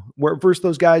 where versus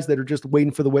those guys that are just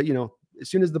waiting for the, as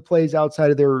soon as the play's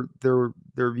outside of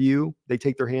their view, they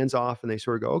take their hands off and they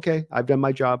sort of go, okay, I've done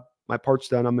my job. My part's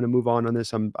done. I'm going to move on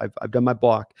this. I've done my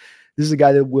block. This is a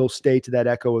guy that will stay to that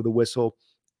echo of the whistle.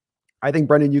 I think,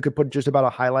 Brendan, you could put just about a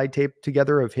highlight tape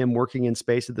together of him working in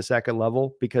space at the second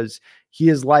level, because he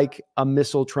is like a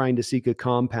missile trying to seek a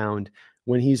compound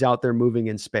when he's out there moving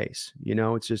in space.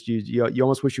 It's just, you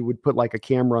almost wish you would put like a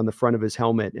camera on the front of his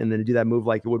helmet and then do that move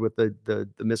like it would with the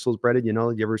missiles, Brendan.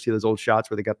 You ever see those old shots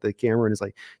where they got the camera and it's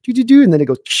like, do, and then it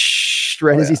goes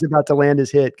right as he's about to land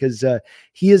his hit, because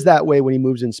he is that way when he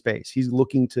moves in space. He's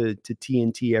looking to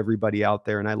TNT everybody out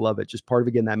there, and I love it. Just part of,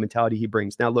 again, that mentality he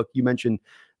brings. Now, look, you mentioned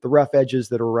the rough edges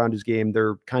that are around his game.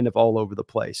 They're kind of all over the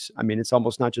place. I mean, it's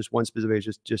almost not just one specific,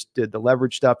 just the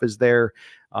leverage stuff is there.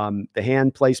 The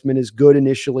hand placement is good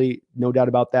initially, no doubt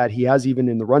about that. He has, even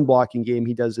in the run blocking game,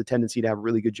 he does a tendency to have a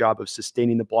really good job of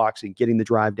sustaining the blocks and getting the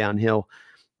drive downhill.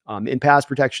 In pass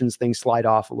protections, things slide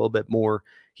off a little bit more.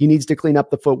 He needs to clean up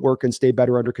the footwork and stay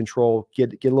better under control,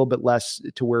 get a little bit less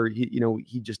to where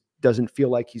he just doesn't feel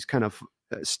like he's kind of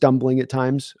stumbling at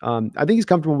times. I think he's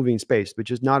comfortable moving space, but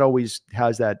just not always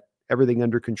has that everything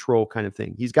under control kind of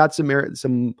thing. He's got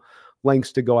some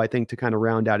lengths to go, I think, to kind of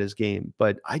round out his game.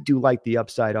 But I do like the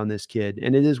upside on this kid.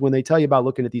 And it is when they tell you about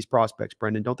looking at these prospects,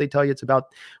 Brendan, don't they tell you it's about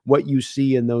what you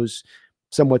see in those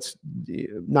somewhat,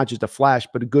 not just a flash,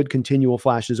 but a good continual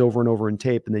flashes over and over in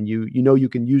tape. And then you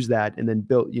can use that and then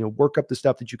build, work up the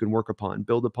stuff that you can work upon,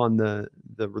 build upon the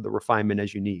refinement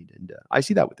as you need. And I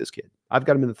see that with this kid. I've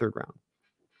got him in the 3rd round.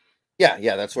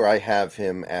 Yeah, that's where I have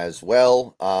him as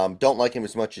well. Don't like him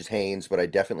as much as Haynes, but I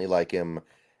definitely like him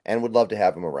and would love to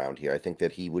have him around here. I think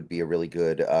that he would be a really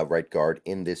good right guard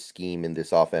in this scheme, in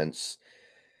this offense.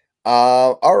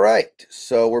 All right,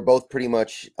 so we're both pretty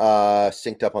much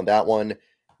synced up on that one.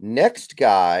 Next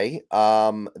guy,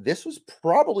 this was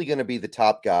probably going to be the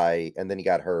top guy, and then he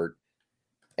got hurt,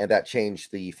 and that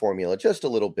changed the formula just a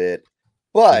little bit,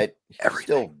 but he's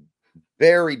still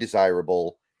very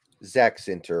desirable. Zach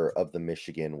Sinter of the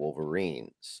Michigan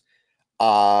Wolverines.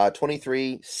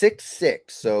 23, 6'6",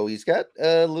 so he's got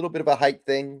a little bit of a height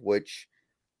thing, which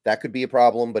that could be a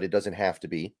problem, but it doesn't have to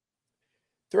be.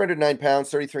 309 pounds,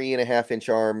 33.5-inch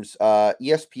arms.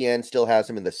 ESPN still has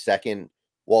him in the 2nd.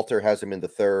 Walter has him in the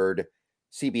 3rd.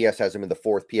 CBS has him in the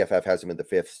 4th. PFF has him in the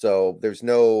 5th. So there's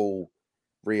no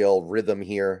real rhythm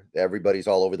here. Everybody's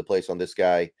all over the place on this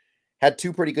guy. Had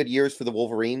 2 pretty good years for the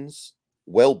Wolverines.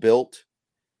 Well built.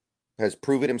 Has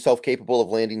proven himself capable of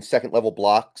landing 2nd-level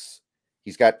blocks.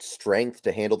 He's got strength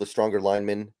to handle the stronger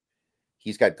linemen.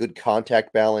 He's got good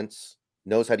contact balance.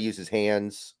 Knows how to use his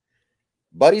hands.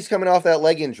 But he's coming off that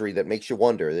leg injury that makes you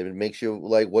wonder. It makes you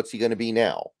like, what's he going to be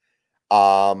now?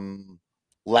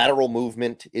 Lateral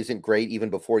movement isn't great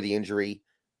even before the injury.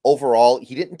 Overall,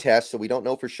 he didn't test, so we don't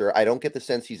know for sure. I don't get the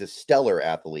sense he's a stellar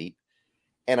athlete,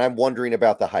 and I'm wondering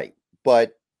about the height.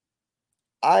 But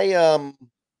I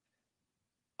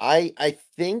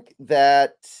think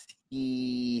that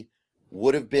he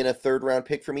would have been a 3rd-round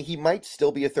pick for me. He might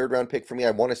still be a 3rd-round pick for me.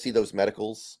 I want to see those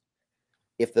medicals.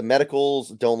 If the medicals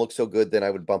don't look so good, then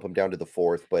I would bump him down to the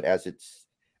 4th. But as it's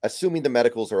assuming the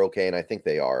medicals are okay, and I think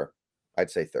they are, I'd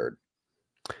say 3rd.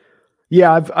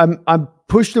 Yeah, I'm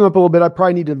pushed him up a little bit. I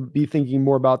probably need to be thinking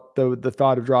more about the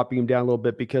thought of dropping him down a little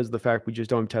bit because of the fact we just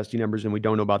don't have testing numbers and we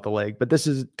don't know about the leg. But this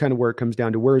is kind of where it comes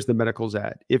down to where's the medicals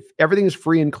at. If everything is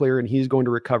free and clear and he's going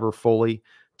to recover fully,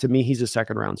 to me, he's a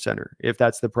 2nd-round center. If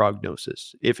that's the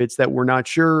prognosis, if it's that we're not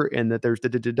sure and that there's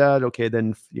okay,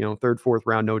 then 3rd, 4th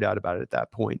round, no doubt about it at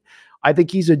that point. I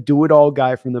think he's a do-it-all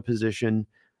guy from the position.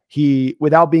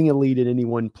 Without being elite in any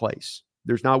one place.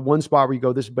 There's not one spot where you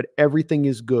go but everything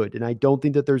is good. And I don't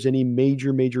think that there's any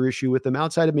major issue with him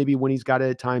outside of maybe when he's got to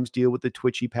at times deal with the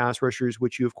twitchy pass rushers,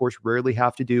 which you of course rarely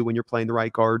have to do when you're playing the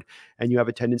right guard and you have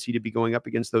a tendency to be going up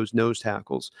against those nose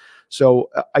tackles. So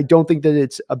I don't think that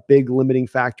it's a big limiting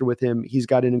factor with him. He's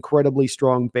got an incredibly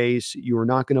strong base. You are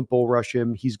not going to bull rush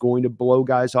him. He's going to blow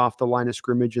guys off the line of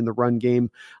scrimmage in the run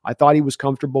game. I thought he was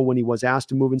comfortable when he was asked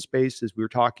to move in space, as we were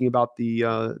talking about the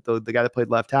guy that played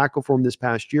left tackle for him this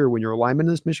past year. When you're a lineman in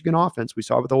this Michigan offense, we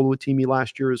saw it with Oluwatimi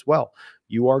last year as well.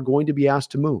 You are going to be asked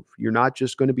to move. You're not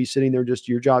just going to be sitting there, just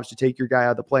your job's to take your guy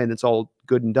out of the play and it's all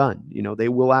good and done. They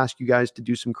will ask you guys to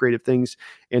do some creative things,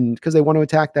 and because they want to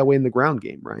attack that way in the ground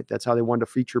game, right? That's how they want to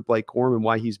feature Blake Corum, and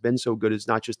why he's been so good is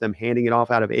not just them handing it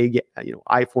off out of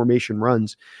I formation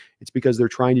runs. It's because they're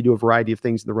trying to do a variety of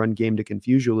things in the run game to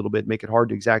confuse you a little bit, make it hard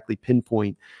to exactly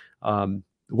pinpoint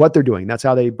what they're doing. That's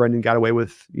how Brendan got away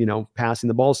with, passing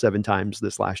the ball 7 times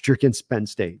this last year against Penn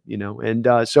State, and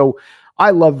so I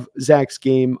love Zach's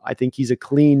game. I think he's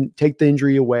take the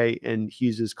injury away, and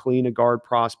he's as clean a guard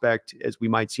prospect as we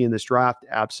might see in this draft,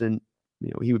 absent,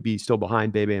 he would be still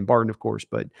behind Bebe and Barton, of course,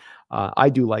 but I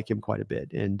do like him quite a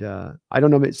bit. And I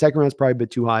don't know, 2nd round's probably a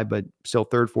bit too high, but still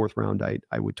 3rd, 4th round,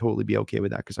 I would totally be okay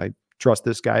with that because I trust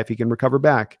this guy. If he can recover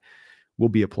back, will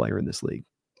be a player in this league.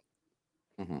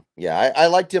 Mm-hmm. Yeah, I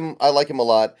liked him. I like him a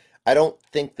lot. I don't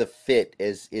think the fit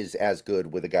is as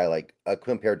good with a guy like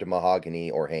compared to Mahogany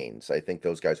or Haynes. I think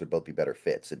those guys would both be better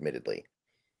fits, admittedly.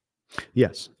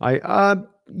 Yes,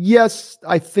 yes,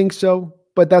 I think so.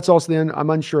 But that's also I'm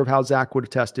unsure of how Zach would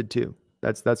have tested too.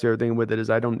 That's the other thing with it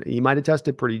is he might have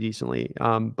tested pretty decently.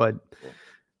 But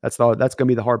that's going to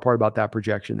be the hard part about that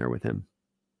projection there with him.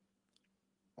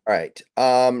 All right.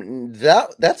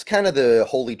 That's kind of the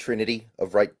holy trinity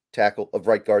of right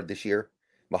guard this year.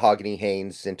 Mahogany,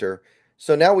 Haynes, Sinter.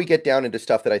 So now we get down into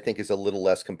stuff that I think is a little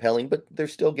less compelling, but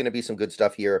there's still going to be some good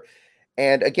stuff here.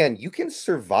 And again, you can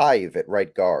survive at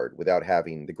right guard without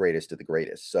having the greatest of the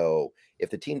greatest. So if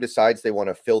the team decides they want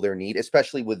to fill their need,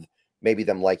 especially with maybe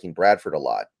them liking Bradford a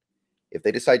lot, if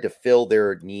they decide to fill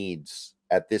their needs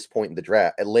at this point in the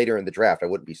draft, later in the draft, I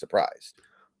wouldn't be surprised.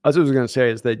 That's what I was going to say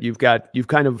is that you've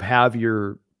kind of have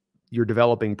your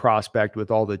developing prospect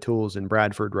with all the tools in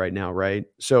Bradford right now, right?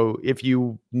 So if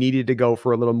you needed to go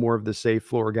for a little more of the safe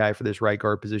floor guy for this right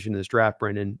guard position in this draft,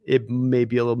 Brendan, it may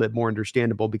be a little bit more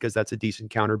understandable because that's a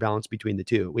decent counterbalance between the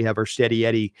two. We have our steady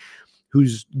Eddie,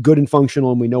 who's good and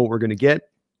functional, and we know what we're going to get,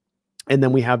 and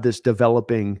then we have this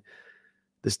developing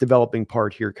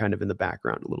part here, kind of in the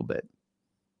background a little bit.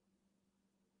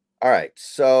 All right.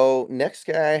 So next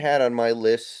guy I had on my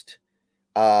list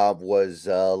was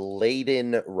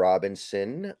Layden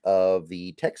Robinson of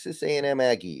the Texas A&M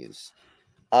Aggies.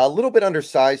 A little bit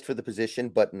undersized for the position,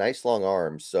 but nice long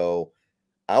arms. So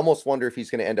I almost wonder if he's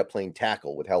going to end up playing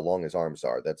tackle with how long his arms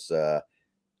are. That's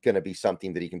going to be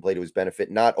something that he can play to his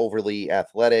benefit. Not overly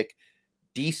athletic,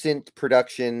 decent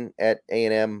production at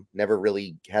A&M. Never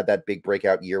really had that big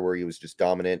breakout year where he was just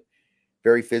dominant.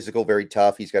 Very physical, very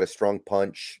tough. He's got a strong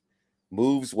punch.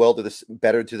 Moves well to the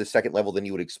better to the second level than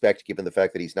you would expect, given the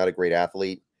fact that he's not a great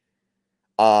athlete.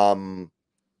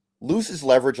 Loses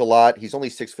leverage a lot. He's only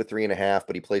 6'3.5",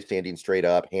 but he plays standing straight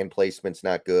up. Hand placement's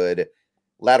not good.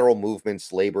 Lateral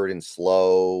movements labored and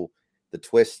slow. The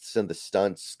twists and the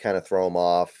stunts kind of throw him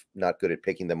off. Not good at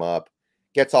picking them up.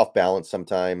 Gets off balance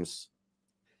sometimes.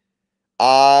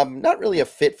 Not really a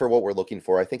fit for what we're looking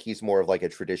for. I think he's more of like a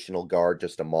traditional guard,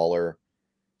 just a mauler.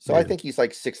 So I think he's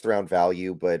like 6th round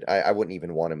value, but I wouldn't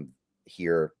even want him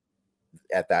here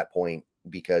at that point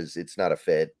because it's not a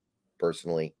fit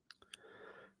personally.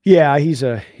 Yeah, he's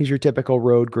your typical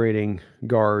road grading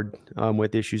guard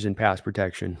with issues in pass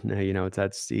protection. You know,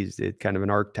 he's kind of an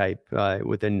archetype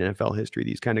within NFL history.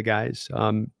 These kind of guys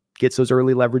gets those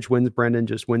early leverage wins. Brendan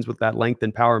just wins with that length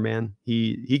and power. Man,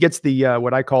 he gets the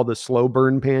what I call the slow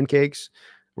burn pancakes,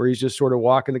 where he's just sort of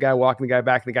walking the guy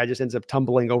back, and the guy just ends up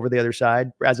tumbling over the other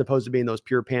side, as opposed to being those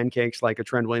pure pancakes like a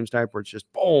Trent Williams type, where it's just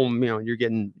boom, you know, you're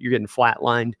getting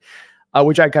flatlined.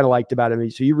 Which I kind of liked about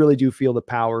him. So you really do feel the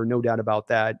power, no doubt about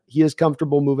that. He is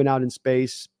comfortable moving out in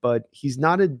space, but he's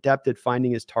not adept at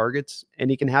finding his targets. And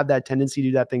he can have that tendency to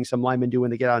do that thing some linemen do when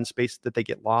they get out in space, that they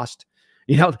get lost.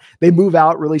 You know, they move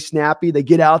out really snappy. They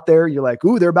get out there, you're like,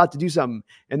 ooh, they're about to do something.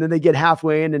 And then they get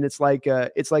halfway in, and it's like a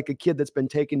kid that's been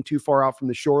taken too far out from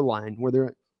the shoreline, where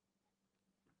they're,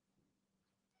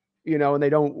 you know, and they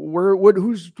don't, where we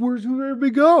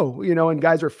go, you know, and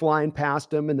guys are flying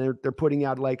past him, and they're putting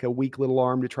out like a weak little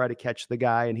arm to try to catch the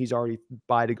guy, and he's already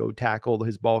by to go tackle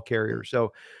his ball carrier.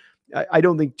 So I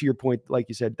don't think, to your point, like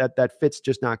you said, that fit's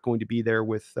just not going to be there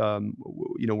with,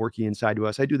 you know, working inside to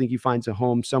us. I do think he finds a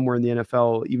home somewhere in the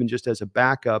NFL, even just as a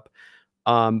backup.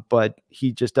 But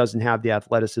he just doesn't have the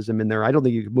athleticism in there. I don't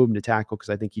think you could move him to tackle, because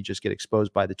I think you just get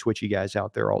exposed by the twitchy guys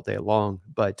out there all day long.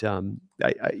 But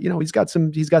you know, he's got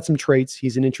some traits.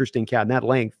 He's an interesting cat, and that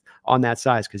length on that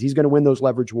size, because he's going to win those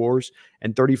leverage wars,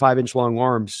 and 35-inch long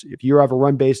arms. If you have a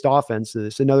run-based offense,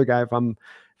 it's another guy. If I'm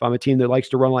a team that likes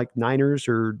to run like Niners,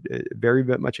 or very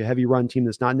much a heavy run team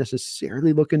that's not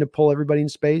necessarily looking to pull everybody in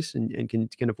space and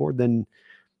can afford, then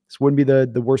this wouldn't be the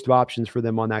worst of options for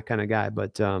them on that kind of guy,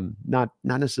 but not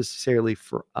necessarily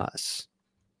for us.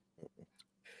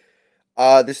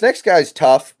 This next guy's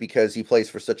tough because he plays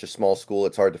for such a small school.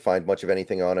 It's hard to find much of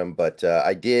anything on him, but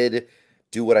I did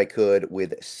do what I could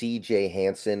with CJ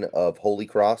Hansen of Holy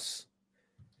Cross.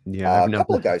 Yeah, a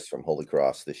couple of guys from Holy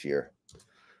Cross this year.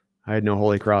 I had no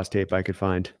Holy Cross tape I could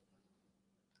find.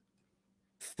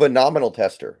 Phenomenal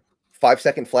tester.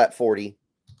 5-second flat 40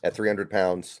 at 300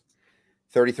 pounds.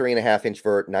 33.5-inch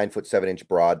vert, 9'7"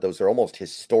 broad. Those are almost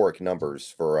historic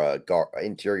numbers for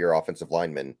interior offensive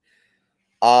lineman.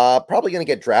 Probably going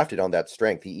to get drafted on that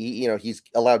strength. He's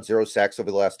allowed 0 sacks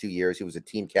over the last 2 years. He was a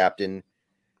team captain.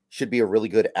 Should be a really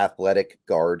good athletic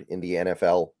guard in the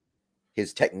NFL.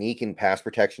 His technique and pass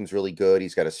protection is really good.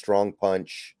 He's got a strong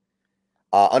punch.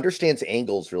 Understands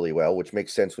angles really well, which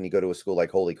makes sense when you go to a school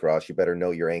like Holy Cross. You better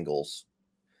know your angles.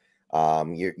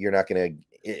 You're not going to.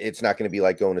 It's not going to be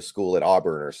like going to school at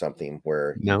Auburn or something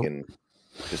where you can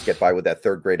just get by with that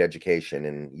 3rd grade education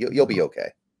and you'll be okay.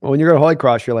 Well, when you go to Holy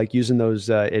Cross, you're like using those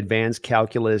advanced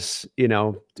calculus, you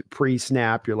know,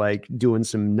 pre-snap. You're like doing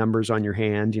some numbers on your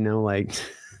hand, you know, like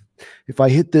if I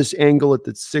hit this angle at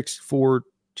the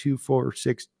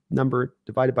 64246 number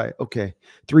divided by,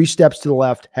 3 steps to the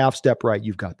left, half step right,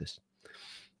 you've got this.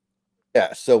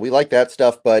 Yeah, so we like that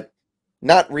stuff, but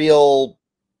no real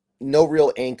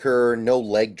anchor, no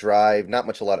leg drive,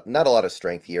 not a lot of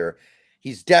strength here.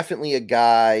 He's definitely a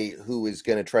guy who is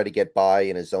going to try to get by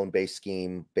in a zone-based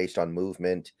scheme based on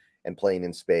movement and playing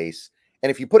in space. And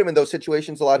if you put him in those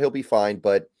situations a lot, he'll be fine.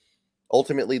 But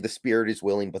ultimately, the spirit is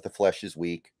willing, but the flesh is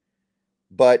weak.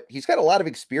 But he's got a lot of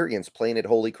experience playing at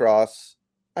Holy Cross.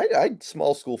 I'd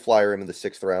small school flyer him in the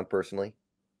 6th round personally.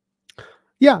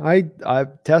 Yeah, I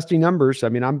testing numbers. I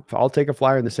mean, I'll take a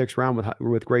flyer in the 6th round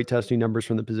with great testing numbers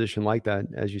from the position like that,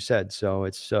 as you said. So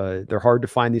it's they're hard to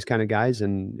find these kind of guys,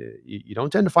 and you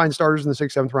don't tend to find starters in the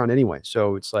 6th, 7th round anyway.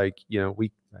 So it's like,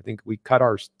 I think we cut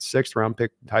our 6th round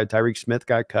pick. Tyreek Smith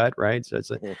got cut, right? So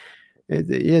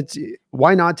it's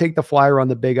why not take the flyer on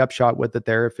the big upshot with it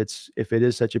there if it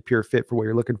is such a pure fit for what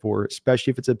you're looking for,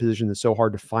 especially if it's a position that's so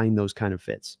hard to find those kind of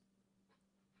fits.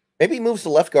 Maybe he moves to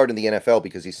left guard in the NFL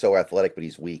because he's so athletic, but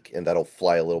he's weak, and that'll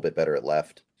fly a little bit better at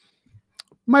left.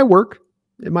 Might work.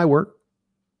 It might work.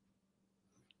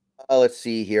 Let's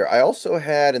see here. I also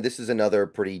had, and this is another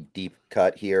pretty deep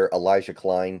cut here, Elijah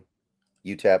Klein,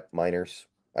 UTEP Miners.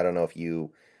 I don't know if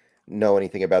you know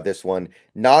anything about this one.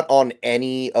 Not on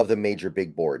any of the major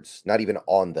big boards, not even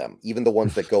on them. Even the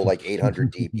ones that go like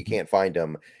 800 deep, you can't find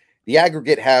them. The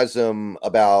aggregate has them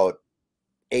about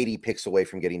 80 picks away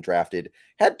from getting drafted.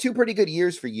 Had 2 pretty good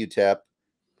years for UTEP.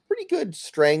 Pretty good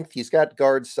strength. He's got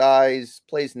guard size,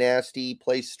 plays nasty,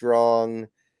 plays strong,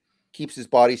 keeps his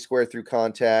body square through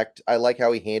contact. I like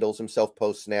how he handles himself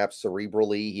post-snap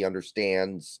cerebrally. He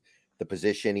understands the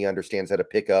position. He understands how to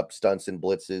pick up stunts and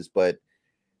blitzes, but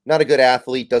not a good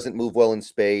athlete, doesn't move well in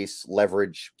space,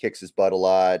 leverage, kicks his butt a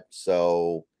lot.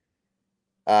 So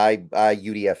I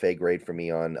UDFA grade for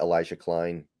me on Elijah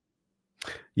Klein.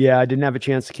 Yeah, I didn't have a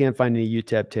chance. Can't find any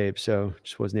UTEP tape, so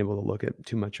just wasn't able to look at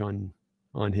too much on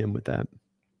him with that.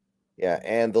 Yeah,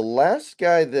 and the last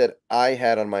guy that I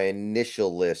had on my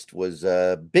initial list was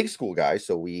a big school guy,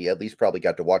 so we at least probably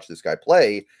got to watch this guy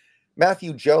play.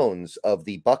 Matthew Jones of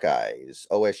the Buckeyes,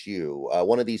 OSU,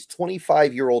 one of these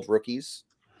 25-year-old rookies.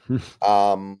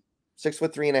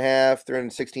 6'3.5",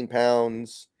 316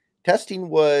 pounds. Testing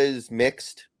was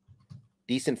mixed,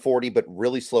 decent 40, but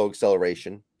really slow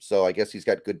acceleration. So I guess he's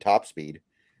got good top speed.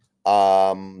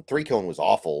 3-cone was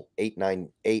awful.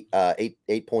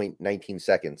 8.19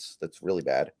 seconds. That's really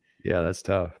bad. Yeah, that's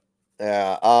tough.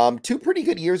 Yeah. 2 pretty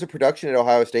good years of production at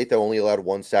Ohio State, though only allowed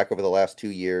 1 sack over the last 2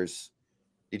 years.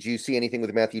 Did you see anything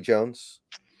with Matthew Jones?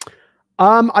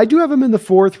 I do have him in the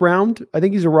 4th round. I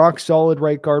think he's a rock solid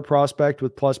right guard prospect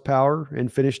with plus power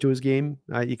and finish to his game.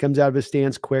 He comes out of his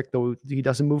stance quick, though he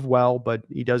doesn't move well, but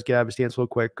he does get out of his stance real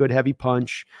quick. Good heavy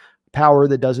punch, power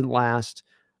that doesn't last.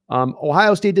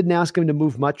 Ohio State didn't ask him to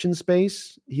move much in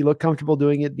space. He looked comfortable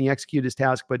doing it and he executed his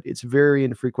task, but it's very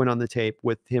infrequent on the tape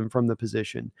with him from the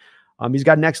position. He's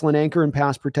got an excellent anchor and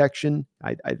pass protection.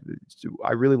 I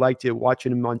really liked it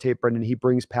watching him on tape, Brendan. He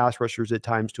brings pass rushers at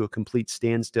times to a complete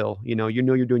standstill. You're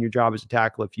doing your job as a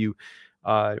tackle if you,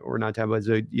 or not tackle as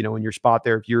a, in your spot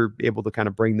there, if you're able to kind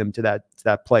of bring them to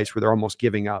that place where they're almost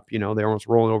giving up. They're almost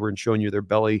rolling over and showing you their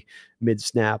belly mid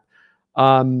snap.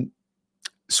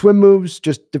 Swim moves,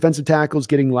 just defensive tackles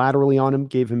getting laterally on him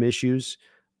gave him issues.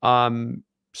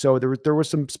 So there were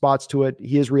some spots to it.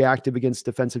 He is reactive against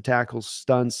defensive tackles,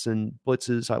 stunts, and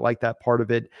blitzes. I like that part of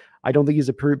it. I don't think he's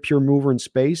a pure mover in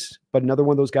space, but another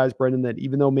one of those guys, Brendan, that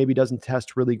even though maybe doesn't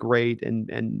test really great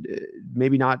and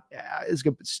maybe not as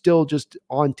good, but still just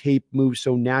on tape moves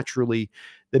so naturally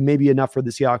that maybe enough for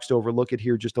the Seahawks to overlook it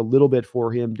here just a little bit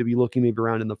for him to be looking maybe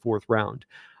around in the 4th round.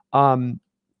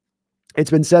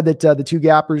 It's been said that the 2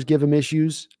 gappers give him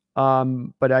issues.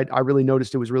 But I really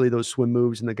noticed it was really those swim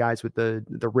moves and the guys with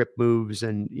the rip moves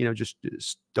and, just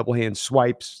double hand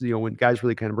swipes, when guys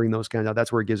really kind of bring those kinds out,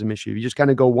 that's where it gives them issue. You just kind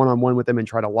of go one-on-one with them and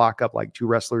try to lock up like 2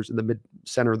 wrestlers in the mid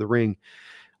center of the ring.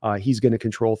 He's going to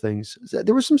control things.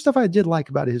 There was some stuff I did like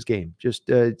about his game. Just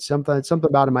something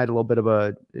about him. I had a little bit of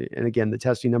and again, the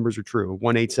testing numbers are true.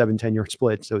 187, 10-yard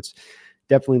split. So it's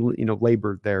definitely,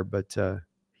 labored there, but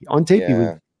on tape,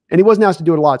 Yeah. he wasn't asked to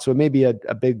do it a lot, so it may be a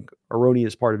big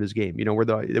erroneous part of his game,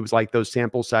 where it was like those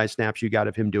sample size snaps you got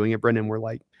of him doing it, Brendan, were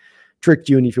like tricked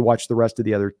you. And if you watch the rest of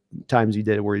the other times he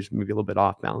did it, where he's maybe a little bit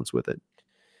off balance with it.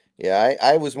 Yeah,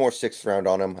 I was more 6th round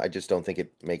on him. I just don't think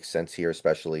it makes sense here,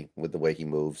 especially with the way he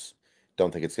moves.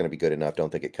 Don't think it's going to be good enough. Don't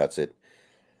think it cuts it.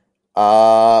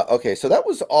 Okay, so that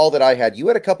was all that I had. You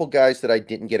had a couple guys that I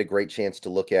didn't get a great chance to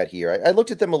look at here. I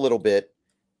looked at them a little bit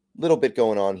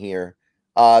going on here.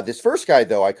 This first guy,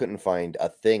 though, I couldn't find a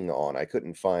thing on. I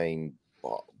couldn't find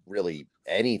really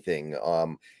anything.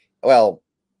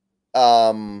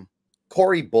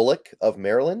 Corey Bullock of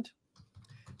Maryland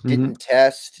didn't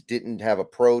test, didn't have a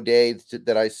pro day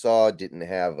that I saw, didn't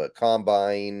have a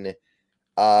combine.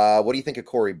 What do you think of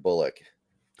Corey Bullock?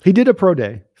 He did a pro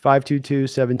day,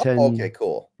 5.22, Oh, okay, 7.10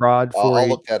 cool. broad, I'll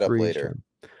look that up 4.83 later. string.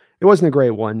 It wasn't a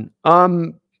great one.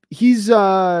 He's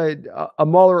a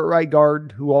mauler at right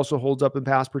guard who also holds up in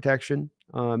pass protection.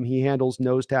 He handles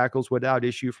nose tackles without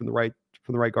issue from the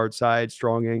right guard side.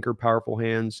 Strong anchor, powerful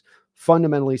hands,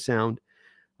 fundamentally sound.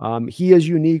 He is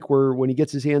unique where when he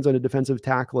gets his hands on a defensive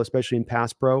tackle, especially in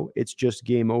pass pro, it's just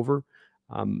game over.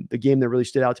 The game that really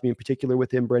stood out to me in particular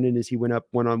with him, Brendan, is he went up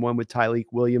one-on-one with Tyleik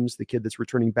Williams, the kid that's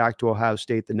returning back to Ohio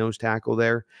State, the nose tackle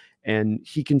there, and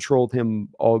he controlled him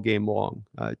all game long.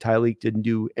 Tyleik didn't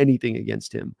do anything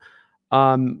against him.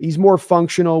 He's more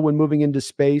functional when moving into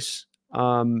space.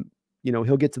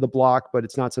 He'll get to the block, but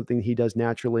it's not something he does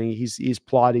naturally. He's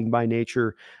plodding by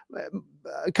nature.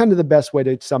 Kind of the best way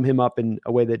to sum him up in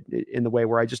the way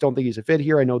where I just don't think he's a fit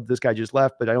here. I know this guy just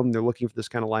left, but I don't think they're looking for this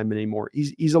kind of lineman anymore.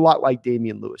 He's a lot like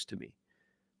Damian Lewis to me.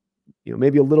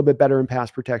 Maybe a little bit better in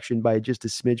pass protection by just a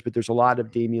smidge, but there's a lot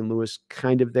of Damian Lewis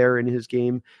kind of there in his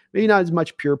game. Maybe not as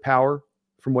much pure power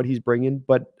from what he's bringing,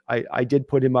 but I did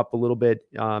put him up a little bit.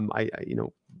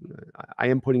 I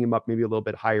am putting him up maybe a little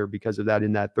bit higher because of that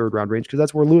in that third round range, because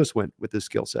that's where Lewis went with his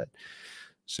skill set.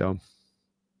 So,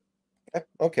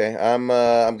 okay, I'm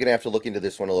gonna have to look into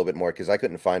this one a little bit more because I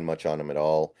couldn't find much on him at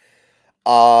all.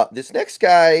 This next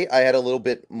guy I had a little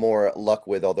bit more luck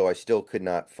with, although I still could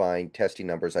not find testing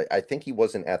numbers. I think he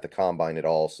wasn't at the combine at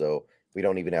all, so we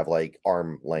don't even have like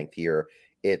arm length here.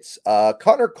 It's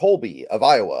Connor Colby of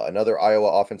Iowa, another Iowa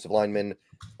offensive lineman,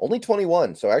 only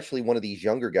 21. So actually one of these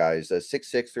younger guys,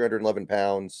 6'6", 311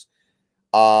 pounds.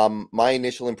 My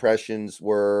initial impressions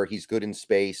were he's good in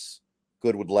space,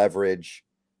 good with leverage,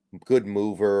 good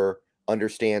mover,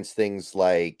 understands things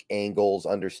like angles,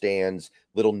 understands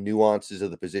little nuances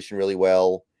of the position really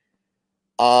well.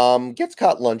 Gets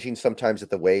caught lunging sometimes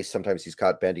at the waist, sometimes he's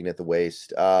caught bending at the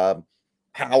waist.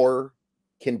 Power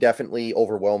can definitely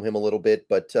overwhelm him a little bit,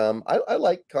 but I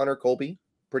like Connor Colby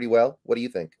pretty well. What do you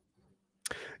think?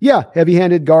 Yeah,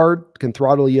 heavy-handed guard, can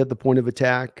throttle you at the point of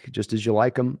attack, just as you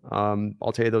like them.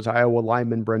 I'll tell you, those Iowa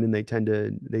linemen, Brendan, they tend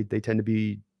to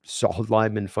be solid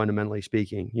linemen, fundamentally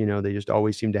speaking. They just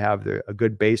always seem to have a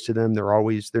good base to them. They're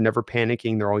never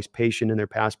panicking. They're always patient in their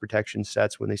pass protection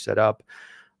sets when they set up.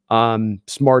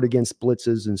 Smart against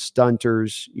blitzes and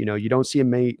stunters. You don't see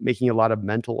them making a lot of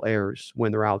mental errors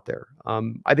when they're out there.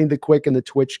 I think the quick and the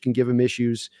twitch can give him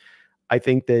issues. I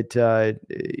think that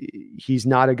he's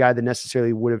not a guy that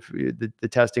necessarily would have the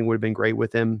testing would have been great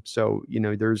with him. So,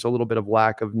 there's a little bit of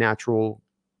lack of natural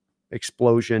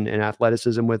explosion and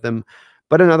athleticism with him.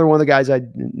 But another one of the guys,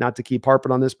 not to keep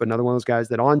harping on this, but another one of those guys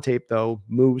that on tape, though,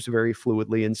 moves very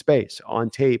fluidly in space. On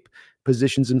tape,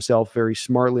 positions himself very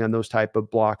smartly on those type of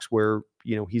blocks where,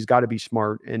 he's got to be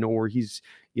smart or he's,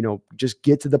 just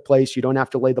get to the place. You don't have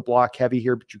to lay the block heavy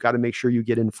here, but you got to make sure you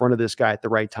get in front of this guy at the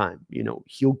right time.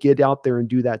 He'll get out there and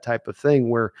do that type of thing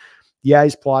where, yeah,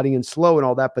 he's plodding and slow and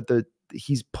all that, but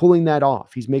he's pulling that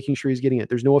off. He's making sure he's getting it.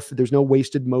 There's no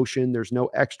wasted motion. There's no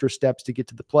extra steps to get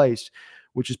to the place,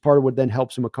 which is part of what then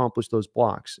helps him accomplish those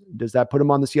blocks. Does that put him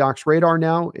on the Seahawks radar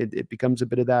now? It becomes a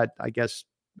bit of that, I guess,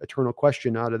 eternal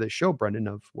question out of this show, Brendan,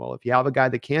 of, well, if you have a guy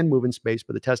that can move in space,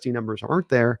 but the testing numbers aren't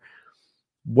there,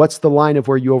 what's the line of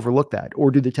where you overlook that?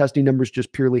 Or do the testing numbers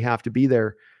just purely have to be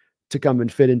there to come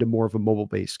and fit into more of a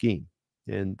mobile-based scheme?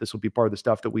 And this will be part of the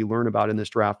stuff that we learn about in this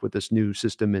draft with this new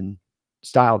system and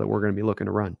style that we're going to be looking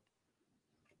to run.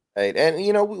 Right. And,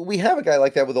 we have a guy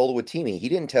like that with Oluwatimi. He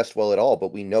didn't test well at all,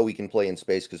 but we know he can play in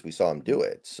space because we saw him do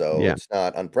it. So Yeah. it's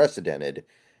not unprecedented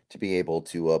to be able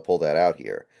to pull that out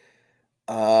here.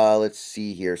 Let's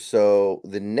see here. So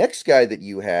the next guy that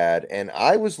you had, and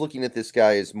I was looking at this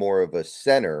guy as more of a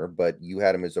center, but you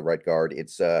had him as a right guard.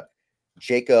 It's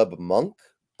Jacob Monk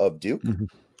of Duke.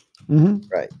 Mm-hmm. Mm-hmm.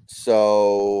 Right.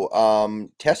 So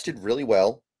tested really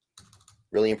well.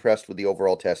 Really impressed with the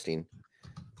overall testing.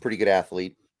 Pretty good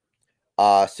athlete.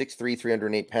 6'3",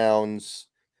 308 pounds.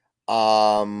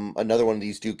 Another one of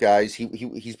these Duke guys.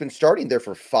 He's been starting there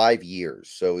for 5 years,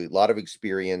 so a lot of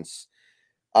experience.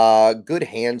 Good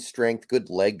hand strength, good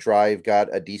leg drive, got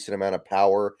a decent amount of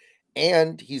power,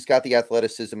 and he's got the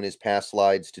athleticism in his pass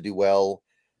slides to do well.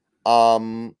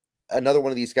 Another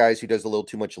one of these guys who does a little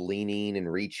too much leaning and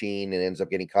reaching and ends up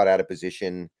getting caught out of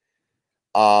position.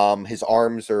 His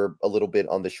arms are a little bit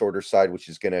on the shorter side, which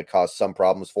is going to cause some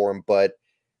problems for him. But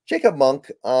Jacob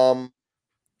Monk,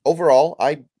 overall,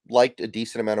 I liked a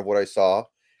decent amount of what I saw.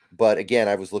 But again,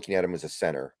 I was looking at him as a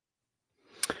center.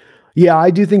 Yeah,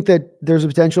 I do think that there's a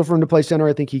potential for him to play center.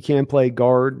 I think he can play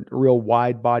guard, real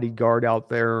wide body guard out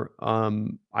there.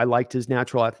 I liked his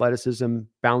natural athleticism,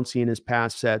 bouncy in his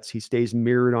pass sets. He stays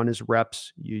mirrored on his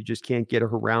reps. You just can't get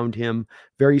around him.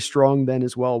 Very strong then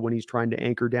as well when he's trying to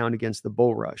anchor down against the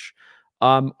bull rush.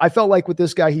 I felt like with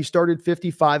this guy, he started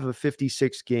 55 of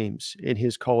 56 games in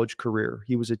his college career.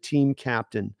 He was a team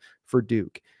captain for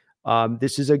Duke.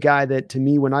 This is a guy that, to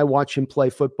me, when I watch him play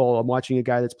football, I'm watching a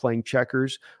guy that's playing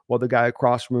checkers while the guy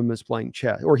across from him is playing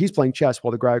chess, or he's playing chess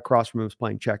while the guy across from him is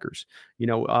playing checkers.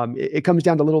 It comes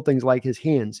down to little things like his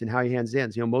hands and how he hands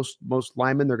hands. Most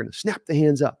linemen, they're going to snap the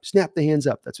hands up, snap the hands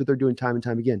up. That's what they're doing time and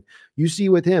time again. You see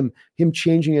with him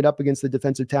changing it up against the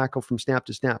defensive tackle from snap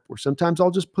to snap, where sometimes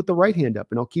I'll just put the right hand up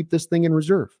and I'll keep this thing in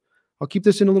reserve. I'll keep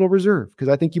this in a little reserve because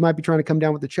I think you might be trying to come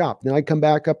down with the chop. Then I come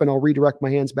back up and I'll redirect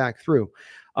my hands back through.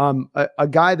 A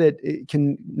guy that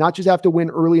can not just have to win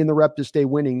early in the rep to stay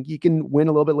winning, he can win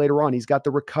a little bit later on. He's got the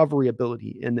recovery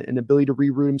ability and ability to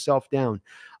reroute himself down.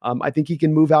 I think he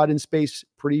can move out in space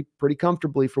pretty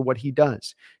comfortably for what he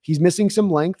does. He's missing some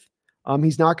length.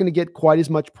 He's not going to get quite as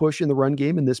much push in the run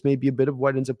game, and this may be a bit of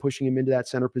what ends up pushing him into that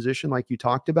center position like you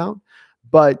talked about.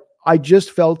 But I just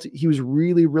felt he was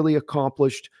really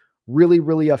accomplished,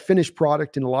 really a finished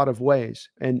product in a lot of ways.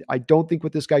 And I don't think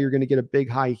with this guy, you're going to get a big,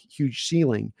 high, huge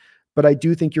ceiling, but I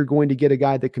do think you're going to get a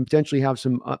guy that can potentially have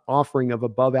some offering of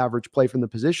above average play from the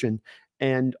position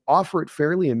and offer it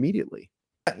fairly immediately.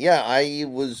 Yeah, I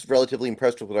was relatively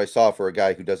impressed with what I saw for a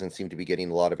guy who doesn't seem to be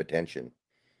getting a lot of attention.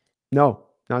 No,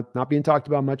 not being talked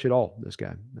about much at all. This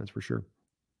guy, that's for sure.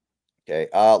 Okay.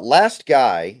 Last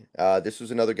guy. This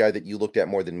was another guy that you looked at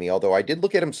more than me, although I did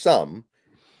look at him some.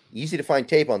 Easy to find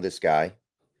tape on this guy,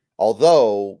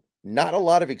 although not a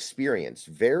lot of experience.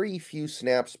 Very few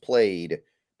snaps played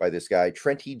by this guy,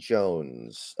 Trenty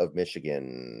Jones of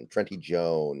Michigan. Trenty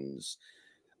Jones.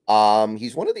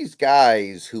 He's one of these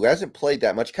guys who hasn't played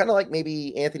that much, kind of like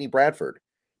maybe Anthony Bradford.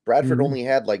 Bradford only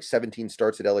had like 17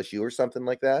 starts at LSU or something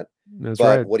like that. That's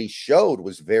but right. what he showed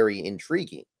was very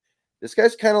intriguing. This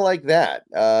guy's kind of like that.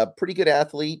 Pretty good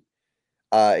athlete,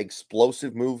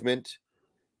 explosive movement,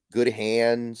 good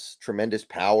hands, tremendous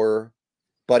power,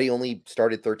 but he only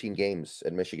started 13 games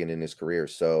at Michigan in his career.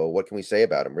 So what can we say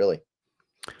about him, really?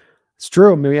 It's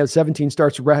true. I mean, we had 17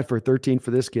 starts for Bradford, 13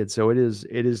 for this kid. So it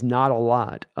is not a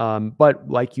lot. But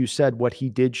like you said, what he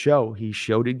did show, he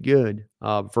showed it good.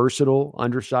 Versatile,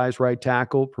 undersized right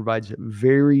tackle, provides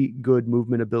very good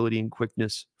movement ability and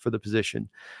quickness for the position.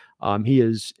 He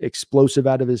is explosive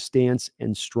out of his stance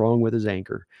and strong with his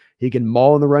anchor. He can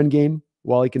maul in the run game,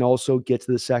 while he can also get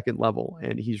to the second level.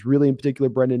 And he's really, in particular,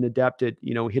 Brendan, adept at,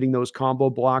 hitting those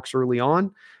combo blocks early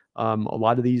on. A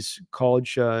lot of these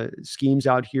college schemes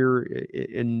out here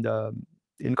in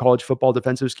college football,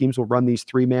 defensive schemes will run these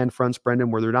 3-man fronts, Brendan,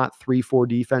 where they're not 3-4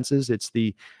 defenses. It's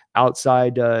the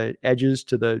outside edges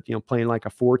to the, playing like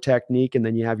a 4 technique. And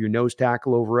then you have your nose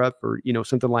tackle over up or,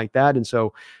 something like that. And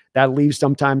so that leaves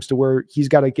sometimes to where he's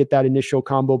got to get that initial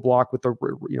combo block with the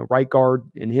right guard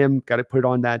and him got to put it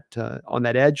on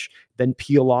that edge, then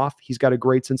peel off. He's got a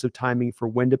great sense of timing for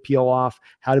when to peel off,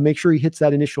 how to make sure he hits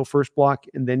that initial first block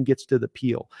and then gets to the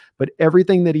peel. But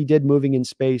everything that he did moving in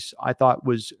space, I thought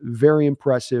was very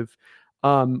impressive.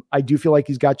 I do feel like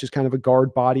he's got just kind of a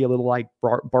guard body, a little like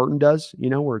Barton does,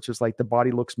 where it's just like the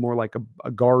body looks more like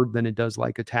a guard than it does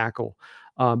like a tackle.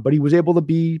 But he was able to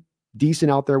be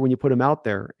decent out there when you put him out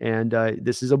there. And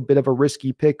this is a bit of a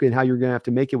risky pick in how you're going to have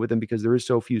to make it with him because there is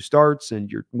so few starts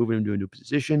and you're moving him to a new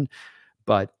position.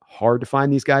 But hard to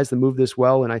find these guys that move this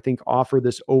well and I think offer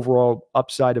this overall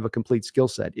upside of a complete skill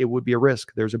set. It would be a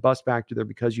risk. There's a bust factor there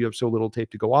because you have so little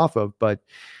tape to go off of. But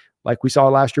like we saw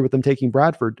last year with them taking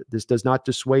Bradford, this does not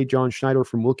dissuade John Schneider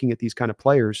from looking at these kind of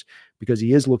players because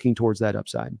he is looking towards that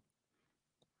upside.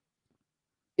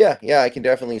 Yeah, I can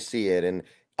definitely see it. And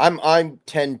I'm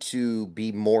tend to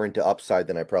be more into upside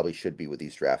than I probably should be with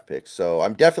these draft picks. So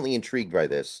I'm definitely intrigued by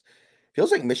this.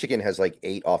 Feels like Michigan has like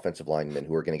 8 offensive linemen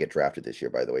who are going to get drafted this year,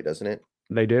 by the way, doesn't it?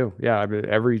 They do. Yeah. I mean,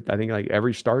 I think like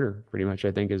every starter pretty much,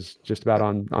 I think is just about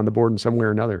on the board in some way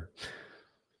or another.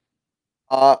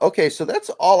 Okay, so that's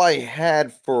all I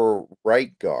had for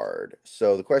right guard.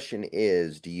 So the question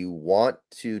is, do you want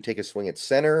to take a swing at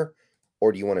center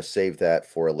or do you want to save that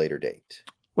for a later date?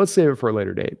 Let's save it for a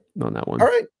later date on that one. All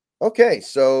right. Okay,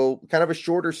 so kind of a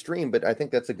shorter stream, but I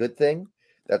think that's a good thing.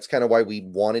 That's kind of why we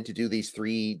wanted to do these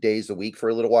 3 days a week for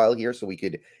a little while here so we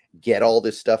could get all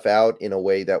this stuff out in a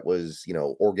way that was,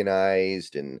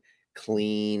 organized and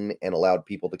clean and allowed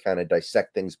people to kind of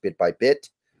dissect things bit by bit.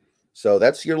 So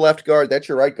that's your left guard. That's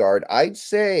your right guard. I'd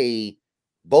say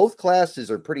both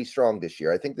classes are pretty strong this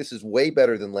year. I think this is way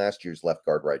better than last year's left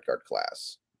guard, right guard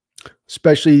class.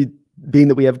 Especially being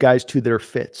that we have guys too that are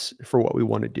fits for what we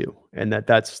want to do, and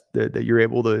that's that you're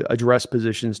able to address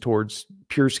positions towards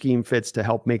pure scheme fits to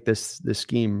help make this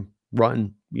scheme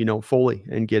run, fully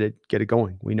and get it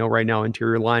going. We know right now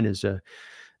interior line is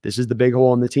this is the big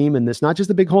hole in the team, and it's not just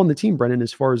the big hole in the team, Brendan,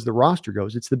 as far as the roster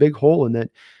goes. It's the big hole in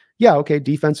that, yeah, okay,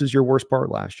 defense is your worst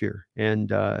part last year, and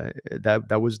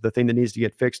that was the thing that needs to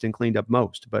get fixed and cleaned up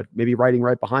most. But maybe riding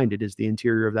right behind it is the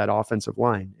interior of that offensive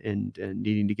line and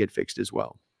needing to get fixed as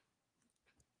well.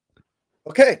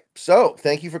 Okay, so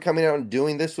thank you for coming out and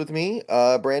doing this with me,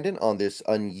 Brandon, on this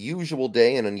unusual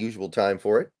day and unusual time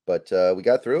for it. But we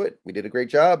got through it. We did a great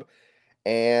job.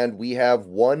 And we have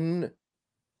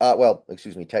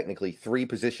technically 3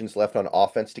 positions left on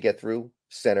offense to get through: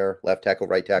 center, left tackle,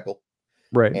 right tackle.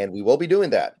 Right. And we will be doing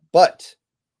that. But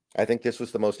I think this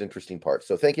was the most interesting part.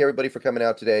 So thank you, everybody, for coming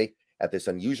out today at this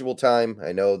unusual time.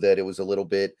 I know that it was a little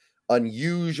bit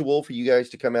unusual for you guys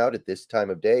to come out at this time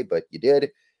of day, but you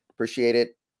did. Appreciate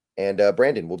it. And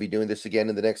Brandon, we'll be doing this again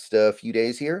in the next few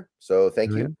days here. So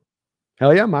thank you.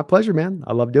 Hell yeah, my pleasure, man.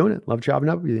 I love doing it. Love chopping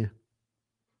up with you.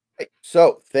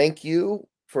 So thank you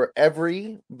for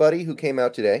everybody who came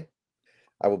out today.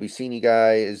 I will be seeing you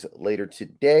guys later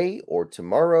today or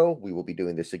tomorrow. We will be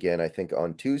doing this again, I think,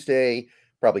 on Tuesday.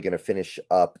 Probably going to finish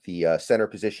up the center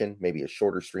position, maybe a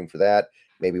shorter stream for that.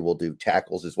 Maybe we'll do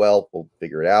tackles as well. We'll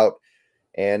figure it out.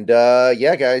 And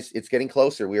yeah, guys, it's getting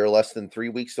closer. We are less than 3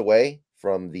 weeks away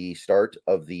from the start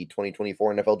of the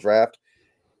 2024 NFL draft.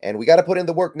 And we got to put in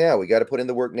the work now. We got to put in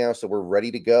the work now so we're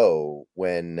ready to go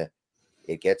when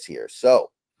it gets here.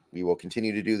 So we will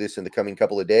continue to do this in the coming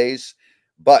couple of days.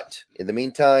 But in the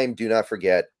meantime, do not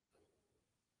forget,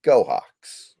 go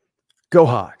Hawks. Go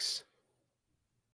Hawks.